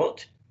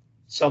start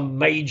some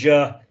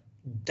major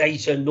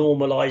data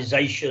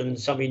normalization,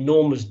 some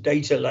enormous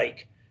data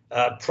lake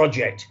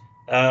project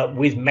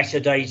with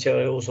metadata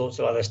and all sorts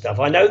of other stuff.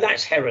 I know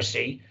that's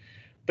heresy,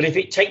 but if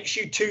it takes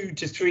you 2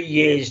 to 3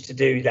 years to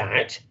do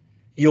that,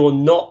 you're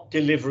not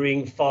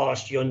delivering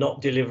fast, you're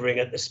not delivering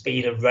at the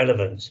speed of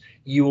relevance.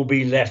 You will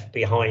be left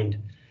behind.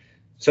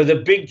 So the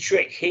big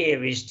trick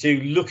here is to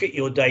look at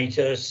your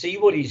data, see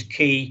what is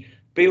key,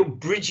 build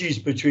bridges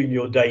between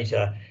your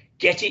data,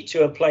 get it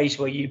to a place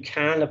where you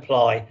can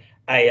apply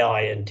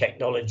AI and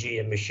technology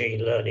and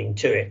machine learning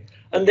to it.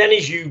 And then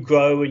as you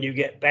grow and you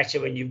get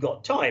better and you've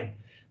got time,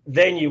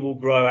 then you will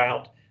grow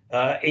out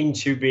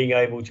into being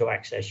able to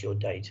access your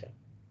data.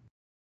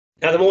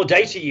 Now, the more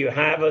data you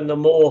have and the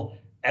more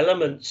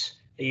elements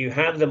that you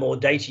have, the more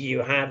data you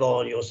have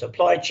on your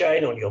supply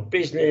chain, on your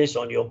business,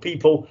 on your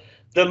people,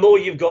 the more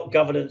you've got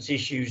governance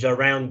issues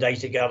around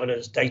data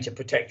governance, data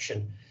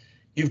protection.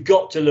 You've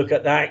got to look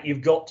at that.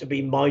 You've got to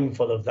be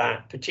mindful of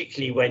that,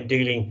 particularly when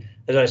dealing,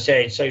 as I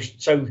said,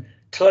 so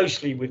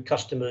closely with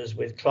customers,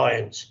 with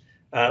clients,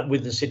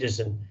 with the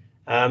citizen.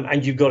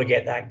 And you've got to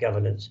get that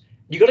governance.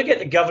 You've got to get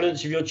the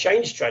governance of your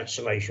change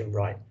transformation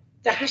right.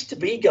 There has to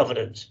be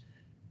governance.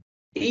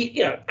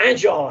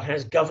 Agile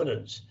has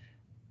governance.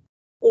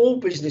 All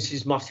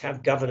businesses must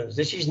have governance.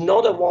 This is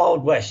not a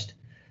Wild West,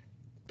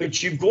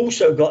 but you've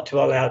also got to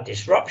allow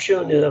disruption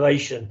and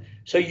innovation.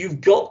 So you've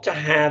got to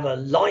have a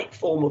light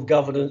form of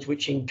governance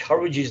which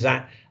encourages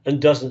that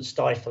and doesn't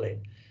stifle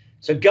it.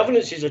 So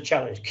governance is a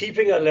challenge,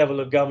 keeping a level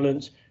of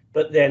governance,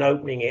 but then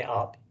opening it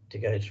up to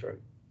go through.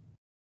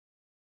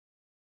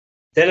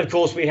 Then, of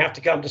course, we have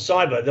to come to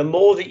cyber. The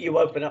more that you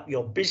open up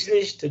your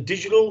business to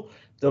digital,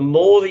 the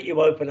more that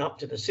you open up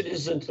to the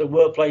citizen, to the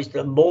workplace,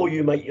 the more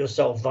you make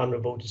yourself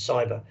vulnerable to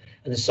cyber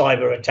and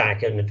cyber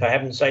attack. And for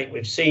heaven's sake,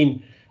 we've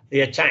seen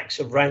the attacks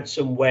of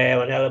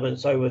ransomware and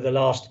elements over the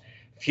last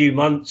few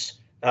months,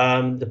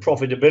 the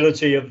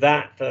profitability of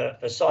that for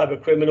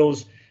cyber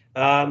criminals,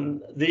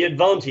 the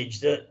advantage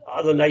that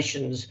other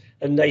nations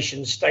and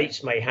nation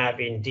states may have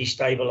in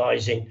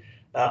destabilizing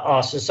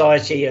our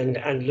society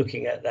and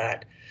looking at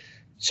that.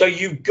 So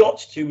you've got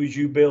to, as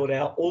you build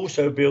out,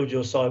 also build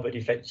your cyber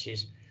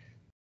defenses.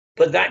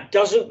 But that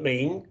doesn't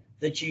mean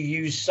that you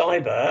use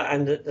cyber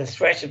and that the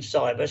threat of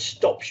cyber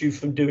stops you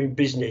from doing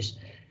business.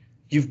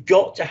 You've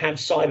got to have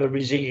cyber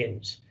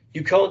resilience.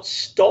 You can't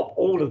stop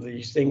all of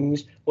these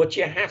things. What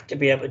you have to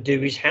be able to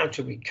do is how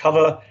to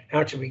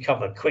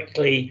recover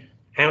quickly,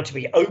 how to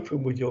be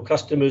open with your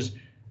customers,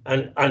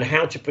 and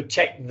how to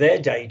protect their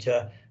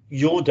data,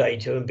 your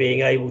data, and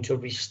being able to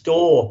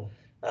restore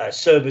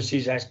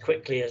services as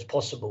quickly as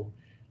possible,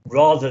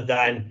 rather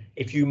than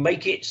if you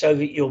make it so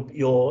that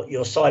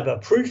you're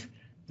cyber proof,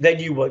 then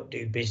you won't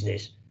do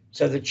business.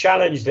 So the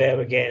challenge there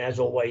again, as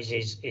always,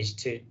 is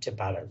to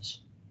balance.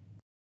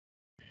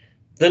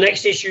 The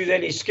next issue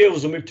then is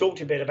skills, and we've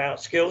talked a bit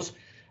about skills,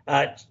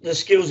 the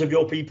skills of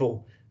your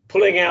people,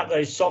 pulling out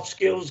those soft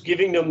skills,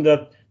 giving them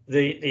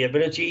the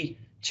ability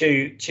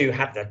to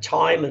have the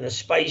time and the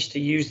space to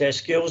use their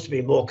skills to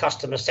be more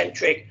customer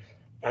centric.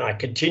 And I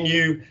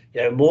continue,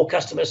 more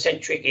customer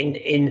centric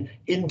in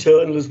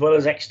internal as well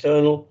as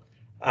external.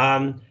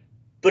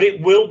 But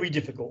it will be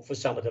difficult for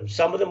some of them.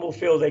 Some of them will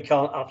feel they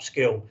can't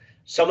upskill.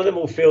 Some of them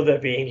will feel they're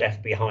being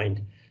left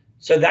behind.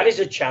 So that is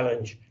a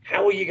challenge.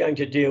 How are you going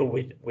to deal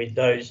with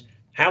those?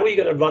 How are you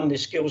going to run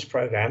this skills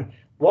program?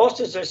 Whilst,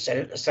 as I said,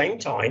 at the same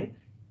time,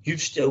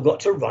 you've still got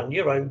to run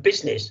your own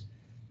business.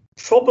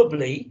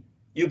 Probably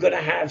you're going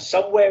to have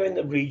somewhere in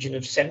the region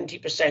of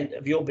 70%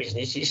 of your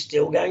business is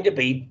still going to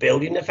be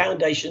building the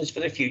foundations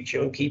for the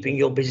future and keeping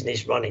your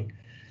business running.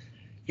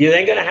 You're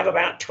then going to have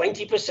about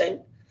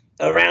 20%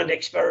 around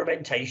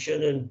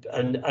experimentation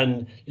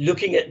and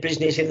looking at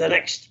business in the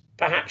next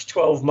perhaps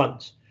 12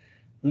 months.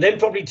 And then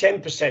probably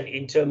 10%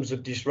 in terms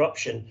of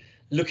disruption,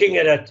 looking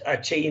at a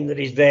team that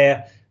is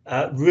there,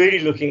 really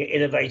looking at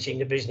innovating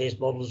the business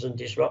models and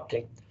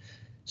disrupting.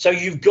 So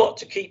you've got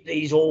to keep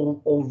these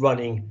all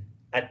running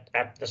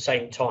at the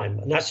same time,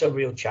 and that's a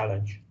real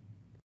challenge.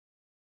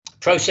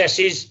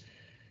 Processes.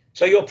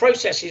 So your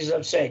processes, as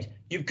I've said,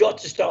 you've got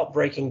to start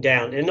breaking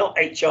down. They're not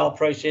HR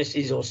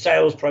processes or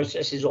sales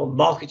processes or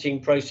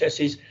marketing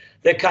processes.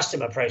 They're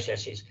customer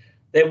processes.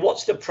 They're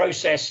what's the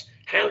process?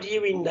 How do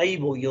you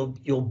enable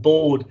your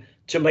board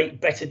to make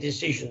better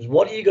decisions?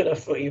 What are you going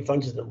to put in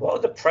front of them? What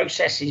are the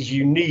processes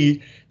you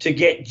need to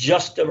get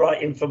just the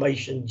right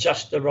information,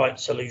 just the right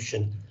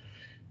solution?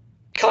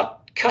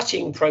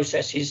 Cutting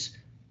processes,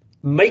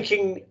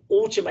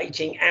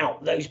 automating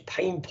out those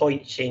pain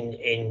points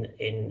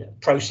in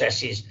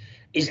processes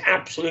is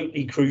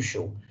absolutely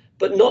crucial,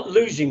 but not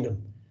losing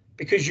them,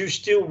 because you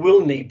still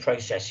will need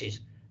processes,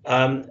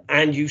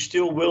 and you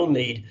still will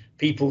need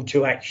people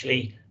to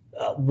actually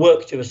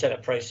work to a set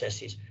of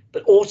processes,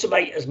 but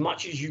automate as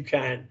much as you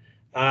can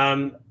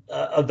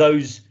of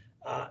those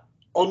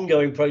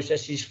ongoing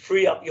processes,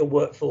 free up your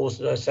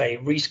workforce, as I say,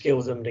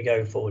 reskill them to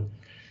go forward.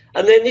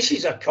 And then this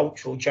is a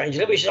cultural change.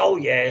 Let me say, oh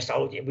yes,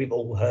 we've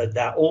all heard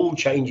that. All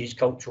change is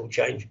cultural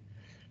change.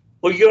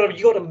 Well, you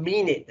got to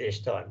mean it this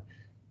time.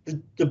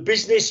 The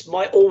business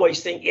might always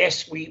think,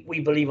 yes,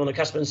 we believe on the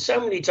customer. And so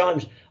many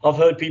times I've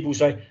heard people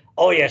say,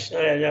 oh yes,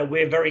 no,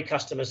 we're very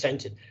customer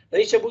centered. And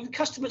he said, well, the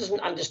customer doesn't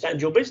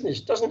understand your business,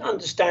 doesn't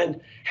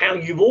understand how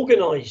you've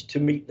organized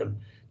to meet them,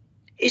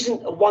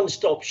 isn't a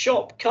one-stop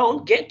shop,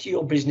 can't get to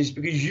your business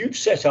because you've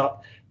set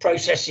up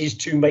processes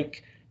to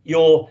make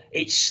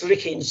it's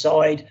slick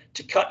inside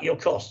to cut your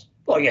costs.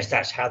 Well, yes,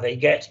 that's how they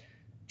get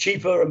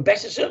cheaper and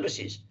better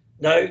services.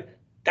 No,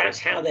 that's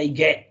how they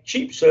get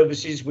cheap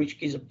services, which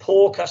gives a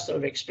poor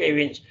customer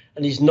experience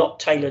and is not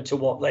tailored to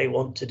what they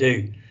want to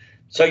do.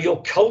 So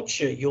your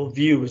culture, your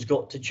view has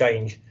got to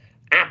change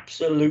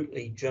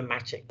absolutely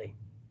dramatically.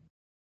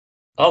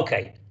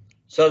 Okay,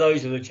 so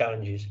those are the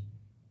challenges.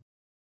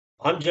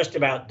 I'm just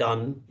about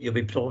done. You'll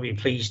be probably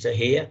pleased to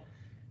hear.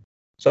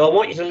 So I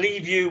want you to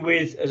leave you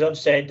with, as I've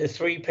said, the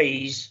 3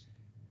 Ps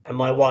and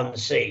my 1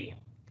 C.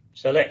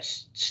 So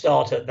let's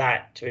start at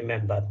that to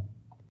remember.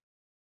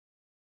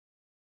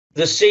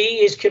 The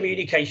C is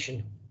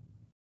communication.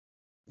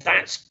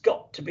 That's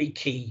got to be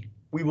key.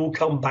 We will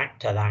come back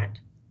to that.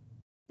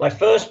 My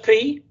first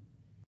P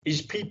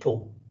is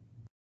people.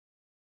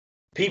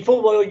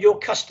 People are your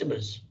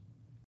customers.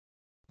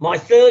 My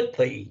third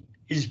P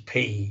is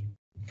P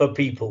for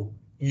people,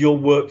 your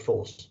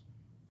workforce.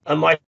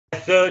 And my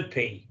third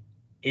P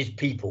is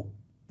people,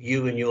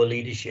 you and your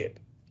leadership.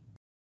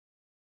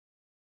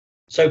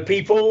 So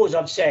people, as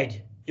I've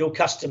said, your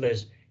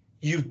customers,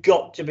 you've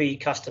got to be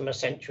customer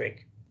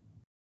centric.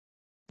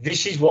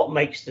 This is what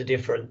makes the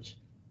difference.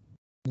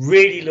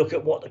 Really look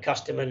at what the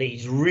customer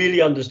needs,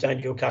 really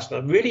understand your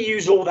customer, really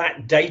use all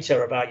that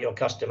data about your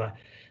customer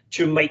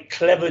to make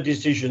clever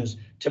decisions,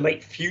 to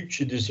make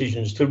future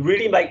decisions, to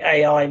really make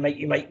AI make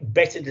you make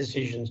better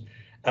decisions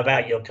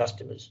about your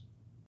customers.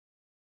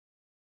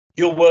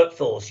 Your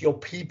workforce, your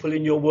people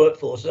in your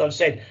workforce, as I've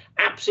said,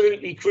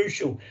 absolutely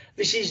crucial.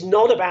 This is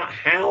not about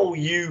how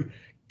you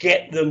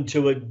get them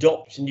to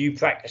adopt new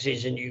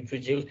practices and new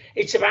procedures.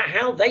 It's about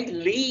how they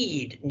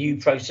lead new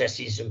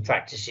processes and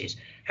practices,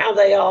 how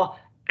they are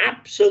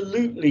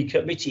absolutely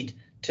committed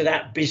to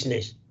that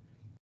business.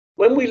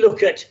 When we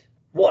look at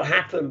what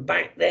happened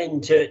back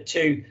then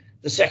to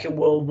the Second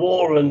World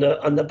War and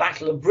the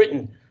Battle of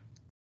Britain,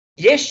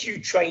 yes, you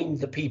trained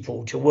the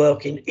people to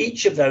work in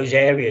each of those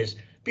areas,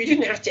 but you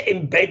didn't have to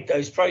embed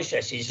those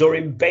processes or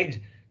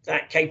embed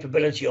that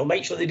capability or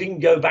make sure they didn't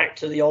go back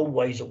to the old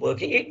ways of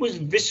working. It was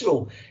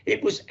visceral.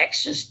 It was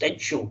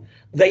existential.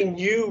 They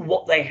knew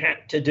what they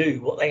had to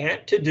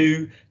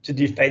do to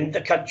defend the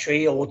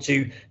country or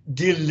to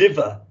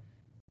deliver,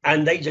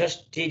 and they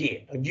just did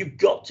it. And you've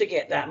got to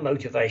get that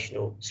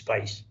motivational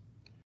space.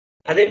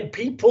 And then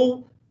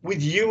people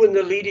with you and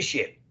the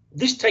leadership.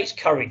 This takes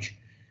courage.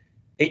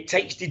 It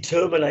takes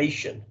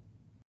determination.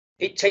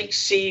 It takes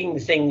seeing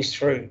things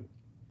through.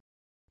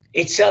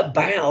 It's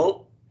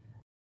about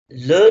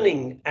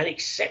learning and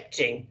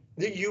accepting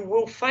that you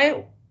will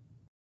fail.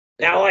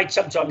 Now, I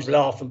sometimes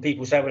laugh when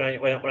people say,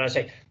 when I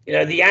say,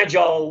 the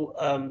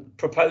agile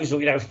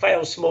proposal,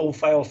 fail small,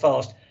 fail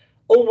fast.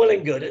 All well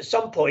and good. At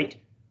some point,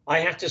 I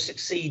have to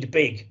succeed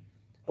big,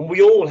 and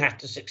we all have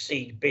to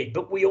succeed big,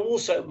 but we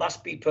also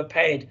must be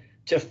prepared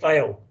to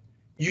fail.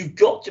 You've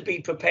got to be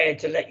prepared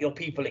to let your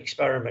people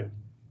experiment,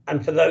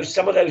 and for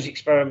some of those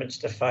experiments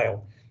to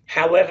fail.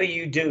 However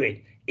you do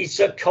it,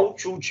 it's a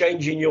cultural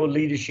change in your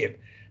leadership.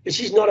 This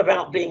is not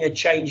about being a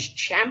change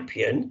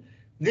champion.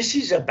 This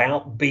is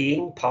about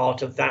being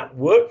part of that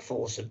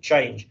workforce of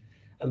change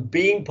and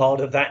being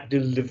part of that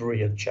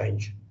delivery of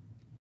change.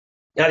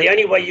 Now, the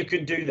only way you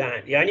can do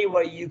that, the only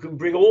way you can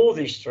bring all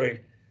this through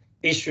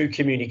is through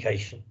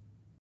communication.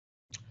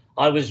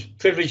 I was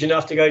privileged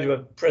enough to go to a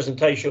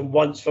presentation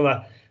once from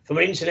an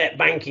internet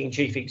banking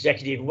chief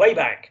executive way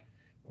back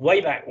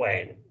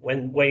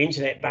when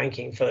internet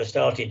banking first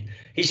started.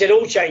 He said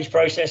all change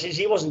processes,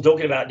 he wasn't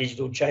talking about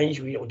digital change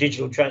or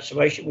digital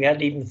transformation, we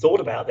hadn't even thought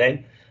about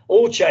then.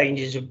 All change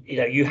is,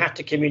 you have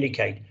to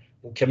communicate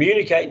and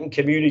communicate and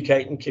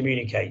communicate and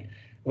communicate.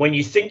 When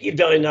you think you've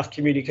done enough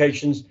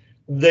communications,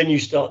 then you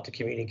start to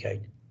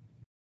communicate.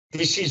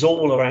 This is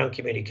all around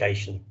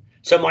communication.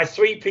 So my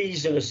 3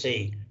 P's and a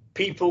C: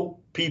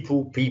 people,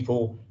 people,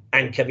 people,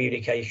 and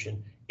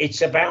communication.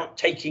 It's about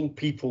taking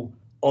people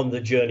on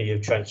the journey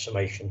of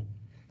transformation.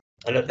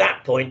 And at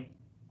that point,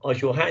 I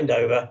shall hand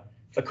over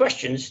for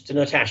questions to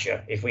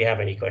Natasha, if we have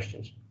any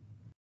questions.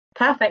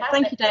 Perfect.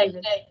 Thank you,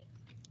 David.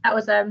 That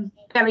was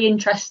very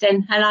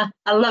interesting, and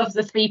I love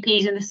the 3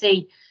 P's and the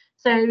C.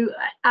 So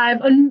I've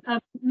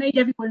made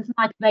everyone's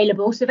mic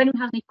available. So if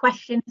anyone has any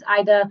questions,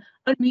 either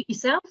unmute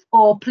yourself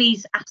or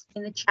please ask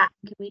in the chat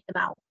and can read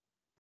them out.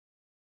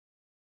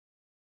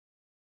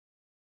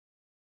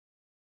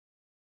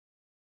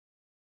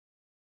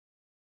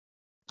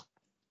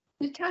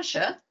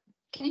 Natasha,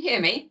 can you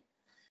hear me?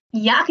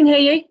 Yeah, I can hear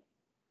you.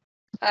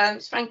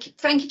 It's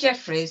Frankie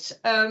Jeffries.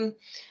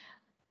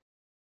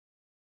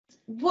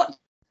 What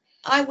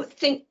I would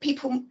think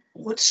people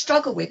would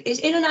struggle with is,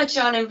 in an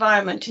agile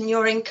environment and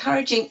you're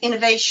encouraging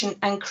innovation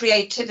and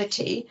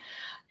creativity,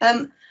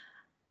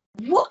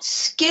 what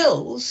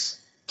skills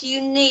do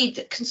you need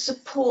that can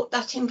support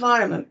that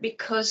environment?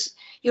 Because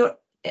you're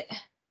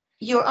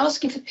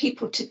asking for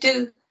people to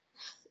do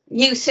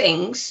new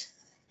things,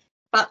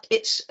 but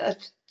it's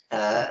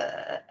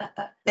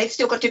they've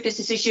still got to do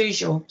business as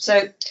usual.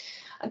 So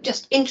I'm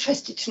just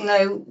interested to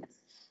know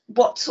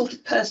what sort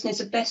of person is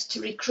the best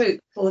to recruit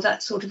for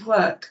that sort of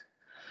work.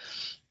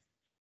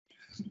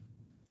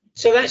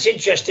 So that's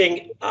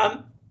interesting.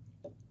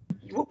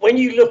 When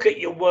you look at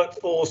your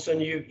workforce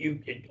and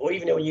or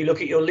even when you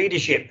look at your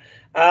leadership,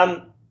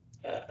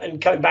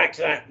 and coming back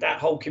to that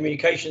whole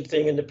communication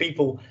thing and the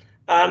people,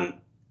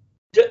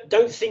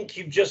 don't think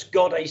you've just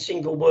got a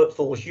single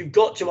workforce. You've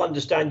got to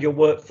understand your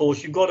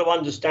workforce. You've got to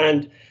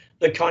understand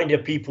the kind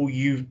of people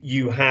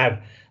you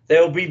have.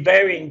 There will be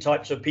varying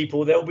types of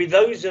people. There will be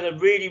those that are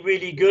really,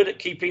 really good at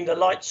keeping the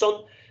lights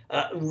on,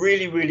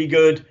 really, really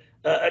good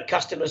at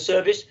customer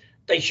service.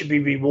 They should be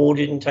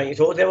rewarded and taken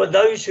forward. There are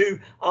those who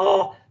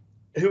are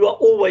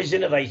always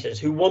innovators,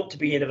 who want to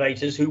be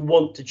innovators, who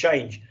want to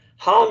change.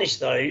 Harness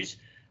those.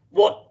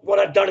 What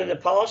I've done in the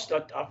past,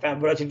 I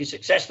found relatively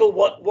successful.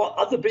 What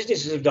other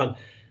businesses have done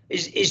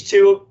is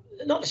to,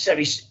 not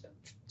necessarily,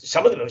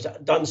 some of them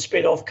have done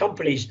spin-off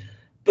companies,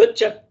 but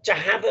to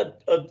have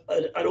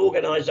an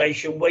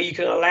organisation where you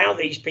can allow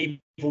these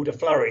people to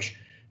flourish,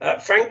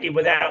 frankly,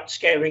 without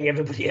scaring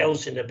everybody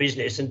else in the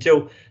business,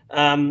 until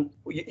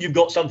you've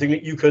got something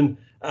that you can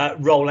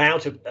roll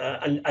out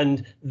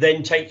and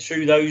then take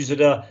through those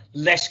that are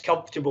less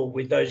comfortable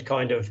with those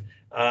kind of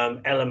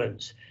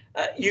elements.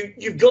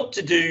 You've got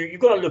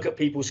to look at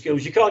people's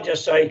skills. You can't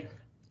just say,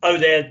 oh,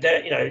 I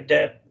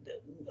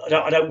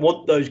don't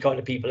want those kind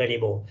of people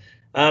anymore.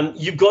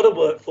 You've got a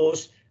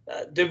workforce.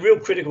 The real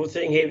critical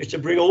thing here is to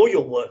bring all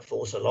your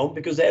workforce along,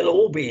 because they'll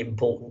all be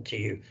important to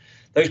you.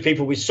 Those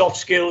people with soft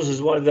skills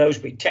as one of those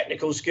with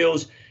technical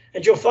skills,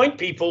 and you'll find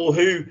people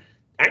who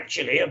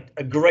actually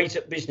are great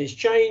at business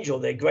change, or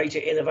they're great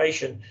at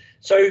innovation.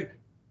 So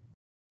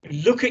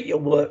look at your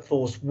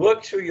workforce,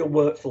 work through your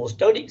workforce.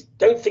 Don't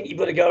think you've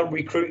got to go and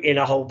recruit in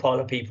a whole pile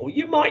of people.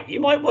 You might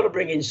want to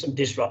bring in some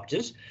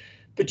disruptors,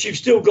 but you've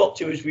still got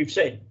to, as we've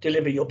said,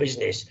 deliver your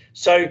business.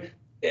 So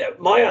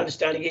my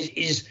understanding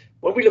is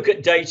when we look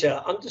at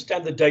data,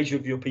 understand the data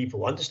of your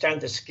people,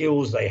 understand the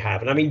skills they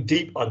have, and I mean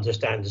deep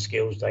understand the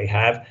skills they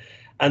have,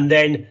 and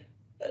then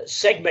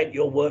segment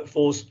your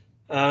workforce,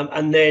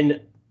 and then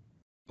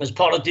as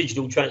part of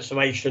digital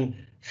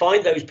transformation,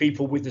 find those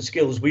people with the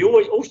skills. We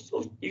always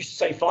used to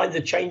say, find the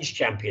change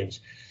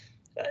champions.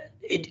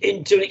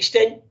 To an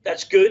extent,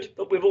 that's good,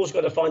 but we've also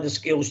got to find the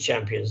skills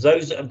champions,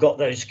 those that have got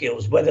those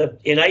skills, whether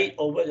innate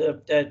or whether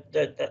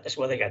that's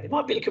where they go. They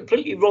might be a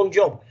completely wrong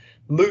job.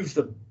 Move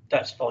them.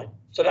 That's fine.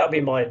 So that would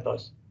be my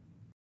advice.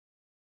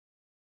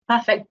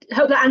 Perfect. I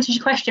hope that answers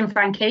your question,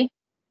 Frankie.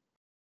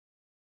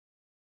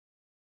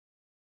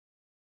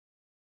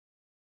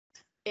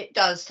 It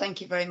does.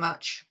 Thank you very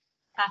much.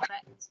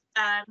 Perfect.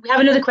 We have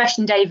another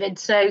question, David.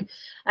 So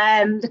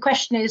the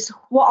question is,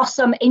 what are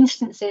some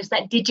instances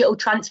that digital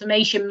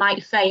transformation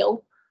might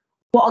fail?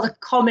 What are the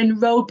common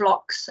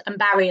roadblocks and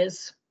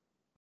barriers?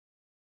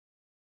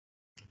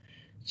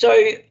 So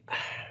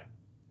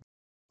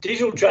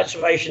digital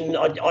transformation,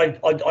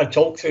 I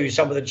talked through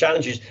some of the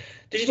challenges.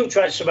 Digital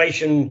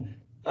transformation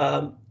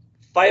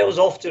fails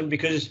often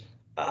because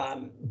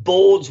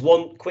boards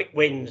want quick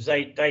wins.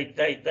 They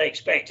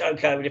expect,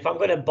 okay, but if I'm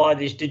going to buy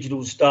this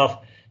digital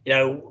stuff,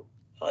 I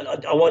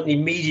want an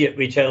immediate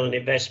return on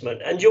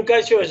investment. And you'll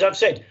go through, as I've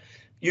said,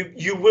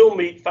 you will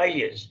meet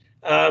failures.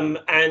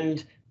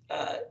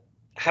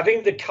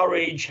 having the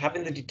courage,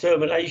 having the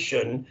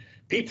determination.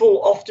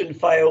 People often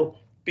fail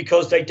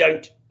because they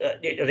don't,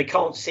 they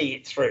can't see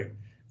it through,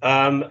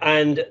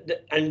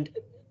 and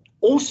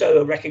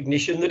also a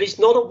recognition that it's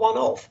not a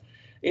one-off.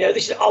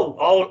 This is,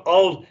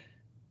 I'll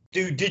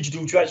do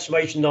digital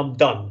transformation, I'm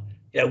done.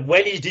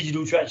 When is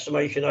digital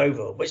transformation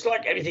over? Well, it's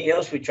like everything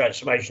else with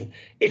transformation.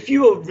 If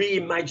you are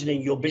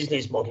reimagining your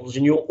business models,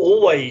 and you're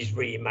always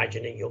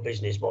reimagining your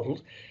business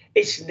models,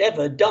 it's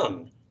never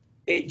done.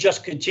 It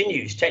just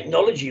continues.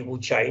 Technology will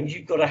change.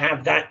 You've got to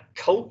have that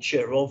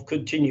culture of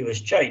continuous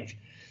change.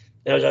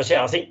 Now, as I said,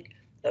 I think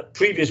a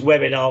previous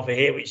webinar for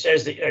here, which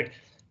says that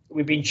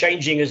we've been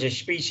changing as a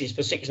species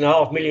for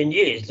 6.5 million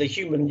years. The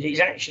human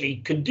is actually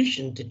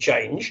conditioned to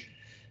change.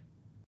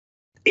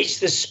 It's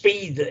the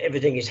speed that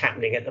everything is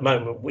happening at the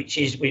moment, which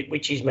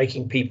is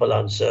making people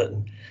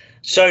uncertain.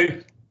 So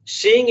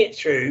seeing it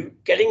through,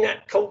 getting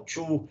that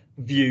cultural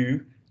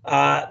view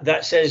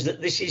that says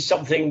that this is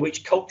something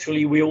which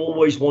culturally we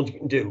always want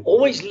to do.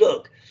 Always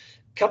look.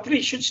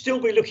 Companies should still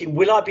be looking,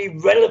 will I be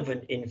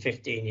relevant in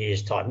 15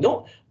 years' time?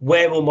 Not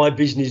where will my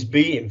business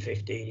be in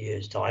 15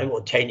 years' time or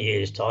 10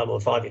 years' time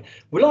or 5 years?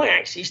 Will I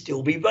actually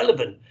still be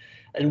relevant?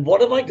 And what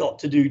have I got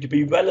to do to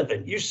be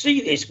relevant? You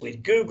see this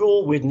with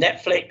Google, with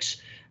Netflix.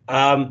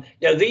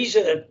 These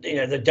are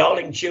the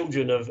darling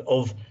children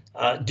of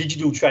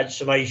digital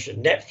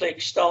transformation.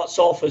 Netflix starts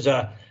off as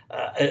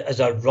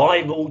a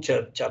rival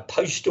to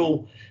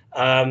postal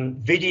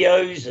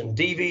videos and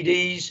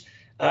DVDs,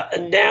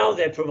 and now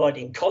they're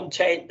providing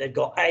content. They've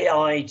got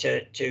AI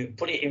to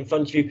put it in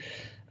front of you.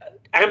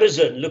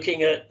 Amazon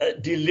looking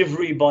at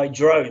delivery by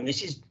drone.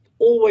 This is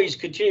always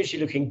continuously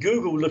looking.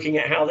 Google looking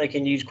at how they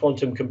can use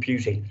quantum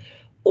computing.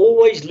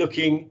 Always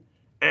looking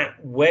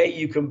at where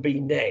you can be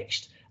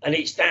next. And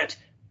it's that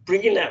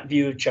bringing that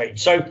view of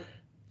change. So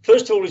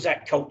first of all is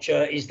that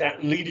culture, is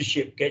that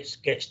leadership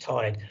gets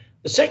tired.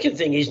 The second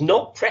thing is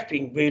not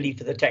prepping really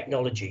for the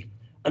technology,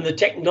 and the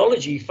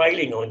technology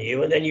failing on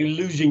you, and then you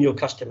losing your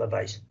customer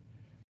base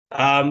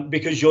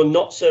because you're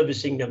not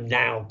servicing them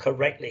now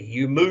correctly.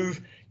 You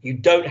move, you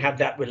don't have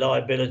that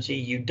reliability,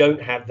 you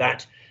don't have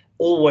that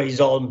always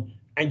on,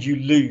 and you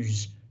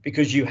lose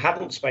because you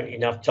haven't spent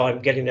enough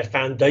time getting the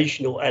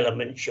foundational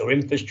elements, your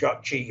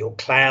infrastructure, your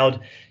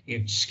cloud,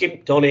 you've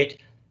skimped on it,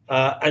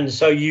 and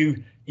so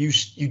you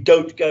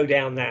don't go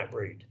down that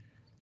route.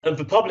 And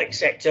for public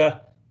sector,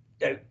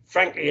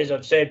 frankly, as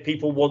I've said,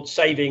 people want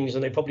savings,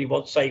 and they probably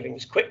want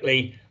savings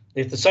quickly.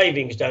 If the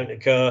savings don't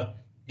occur,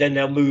 then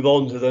they'll move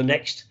on to the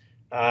next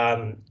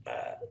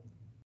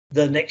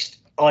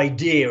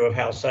idea of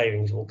how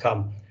savings will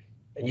come.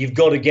 And you've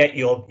got to get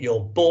your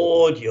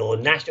board, your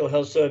National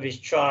Health Service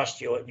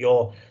Trust,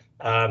 your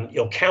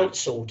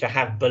council to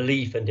have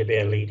belief and to be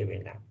a leader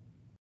in that.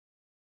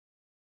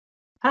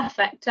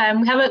 Perfect.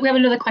 We have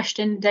another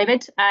question,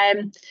 David.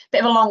 Bit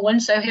of a long one,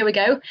 so here we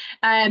go.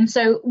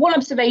 So one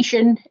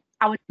observation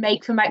I would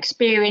make from my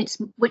experience,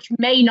 which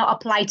may not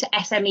apply to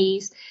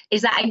SMEs,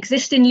 is that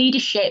existing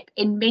leadership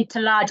in mid to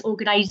large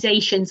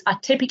organisations are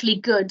typically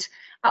good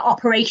at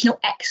operational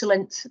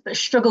excellence, but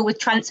struggle with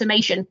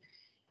transformation.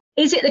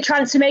 Is it the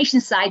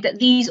transformation side that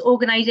these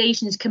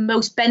organisations can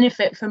most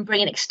benefit from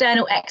bringing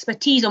external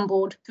expertise on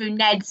board through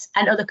NEDs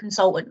and other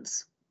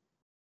consultants?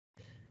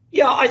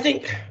 Yeah, I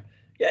think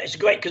it's a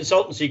great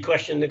consultancy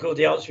question. Of course,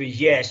 the answer is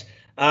yes,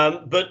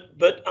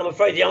 but I'm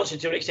afraid the answer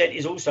to an extent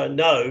is also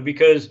no,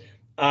 because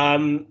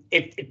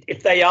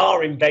if they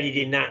are embedded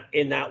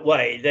in that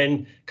way,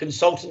 then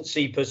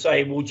consultancy per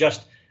se will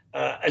just,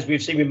 as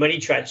we've seen with many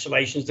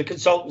transformations, the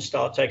consultants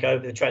take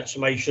over the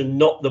transformation,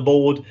 not the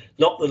board,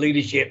 not the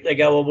leadership. They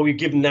go, well, we've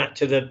given that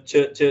to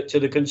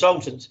the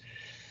consultants.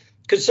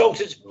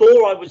 Consultants,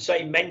 more, I would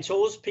say,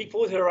 mentors,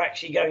 people who are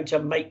actually going to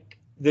make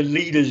the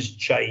leaders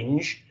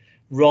change,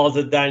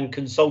 rather than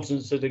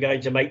consultants that are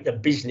going to make the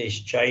business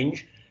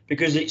change,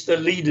 because it's the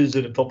leaders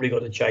that have probably got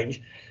to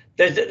change.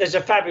 There's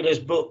a fabulous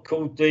book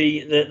called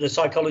the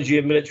Psychology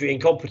of Military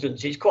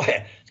Incompetence. It's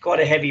quite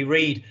a heavy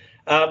read,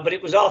 but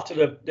it was after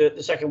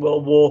the Second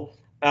World War,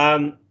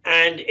 and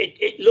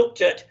it looked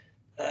at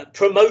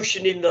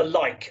promotion in the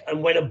like,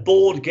 and when a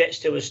board gets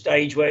to a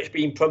stage where it's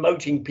been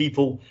promoting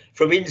people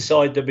from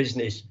inside the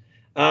business,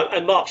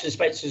 and Marks and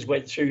Spencer's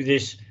went through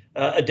this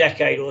a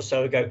decade or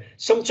so ago.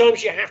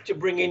 Sometimes you have to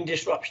bring in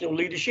disruptional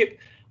leadership,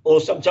 or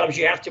sometimes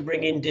you have to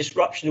bring in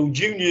disruptional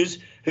juniors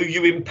who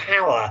you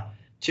empower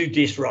to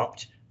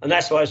disrupt. And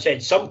that's why I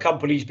said some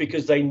companies,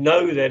 because they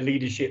know their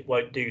leadership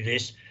won't do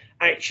this,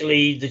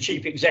 actually the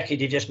chief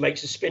executive just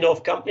makes a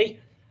spin-off company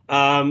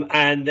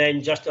and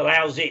then just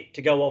allows it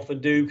to go off and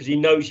do, because he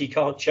knows he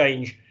can't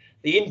change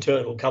the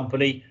internal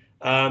company,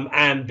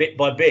 and bit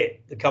by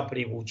bit the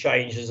company will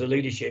change as the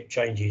leadership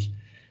changes.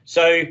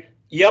 So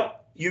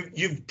yep,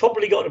 you've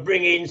probably got to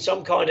bring in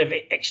some kind of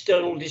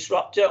external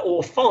disruptor,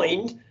 or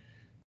find,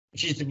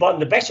 which is one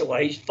of the better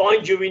ways,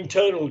 find your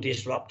internal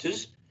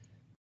disruptors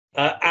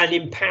and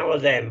empower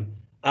them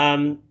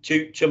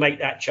to make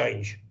that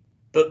change.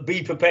 But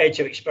be prepared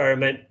to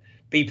experiment,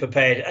 be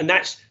prepared. And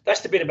that's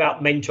the bit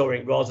about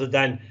mentoring, rather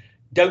than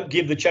don't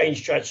give the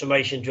change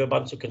transformation to a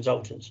bunch of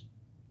consultants.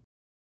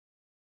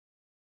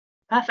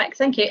 Perfect,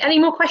 thank you. Any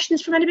more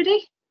questions from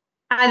anybody?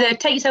 Either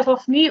take yourself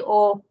off mute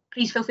or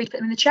please feel free to put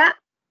them in the chat.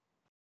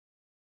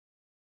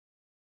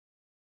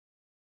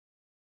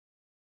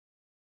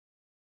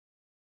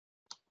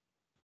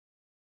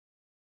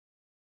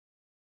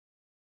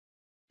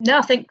 No,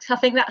 I think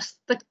that's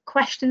the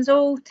questions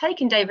all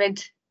taken,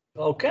 David.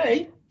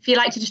 Okay. If you'd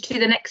like to just do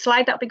the next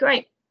slide, that'd be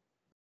great.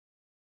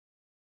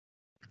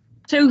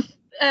 So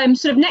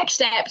sort of next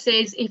steps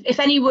is if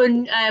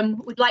anyone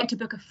would like to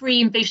book a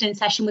free envisioning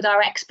session with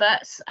our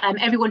experts,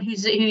 everyone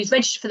who's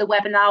registered for the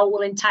webinar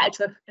will entitle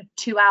to a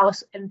 2-hour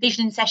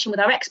envisioning session with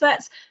our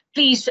experts.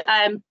 Please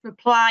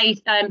reply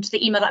to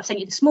the email that I've sent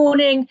you this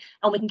morning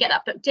and we can get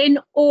that booked in,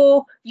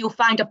 or you'll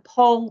find a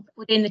poll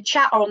within the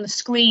chat or on the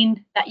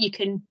screen that you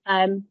can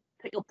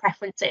put your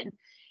preference in.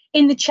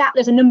 In the chat,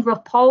 there's a number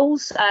of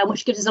polls,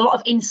 which gives us a lot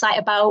of insight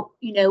about,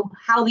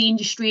 how the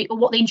industry or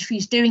what the industry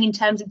is doing in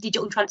terms of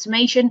digital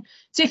transformation.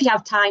 So if you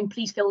have time,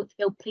 please feel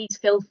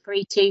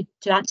free to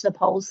answer the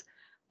polls.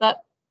 But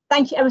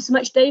thank you ever so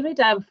much, David.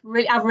 I've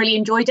really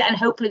enjoyed it, and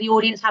hopefully the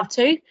audience have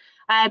too.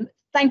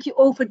 Thank you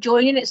all for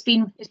joining. It's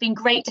been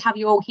great to have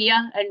you all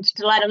here and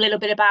to learn a little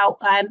bit about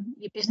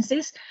your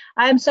businesses.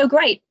 So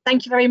great.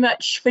 Thank you very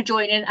much for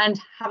joining,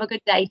 and have a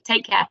good day.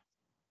 Take care.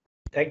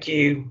 Thank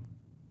you.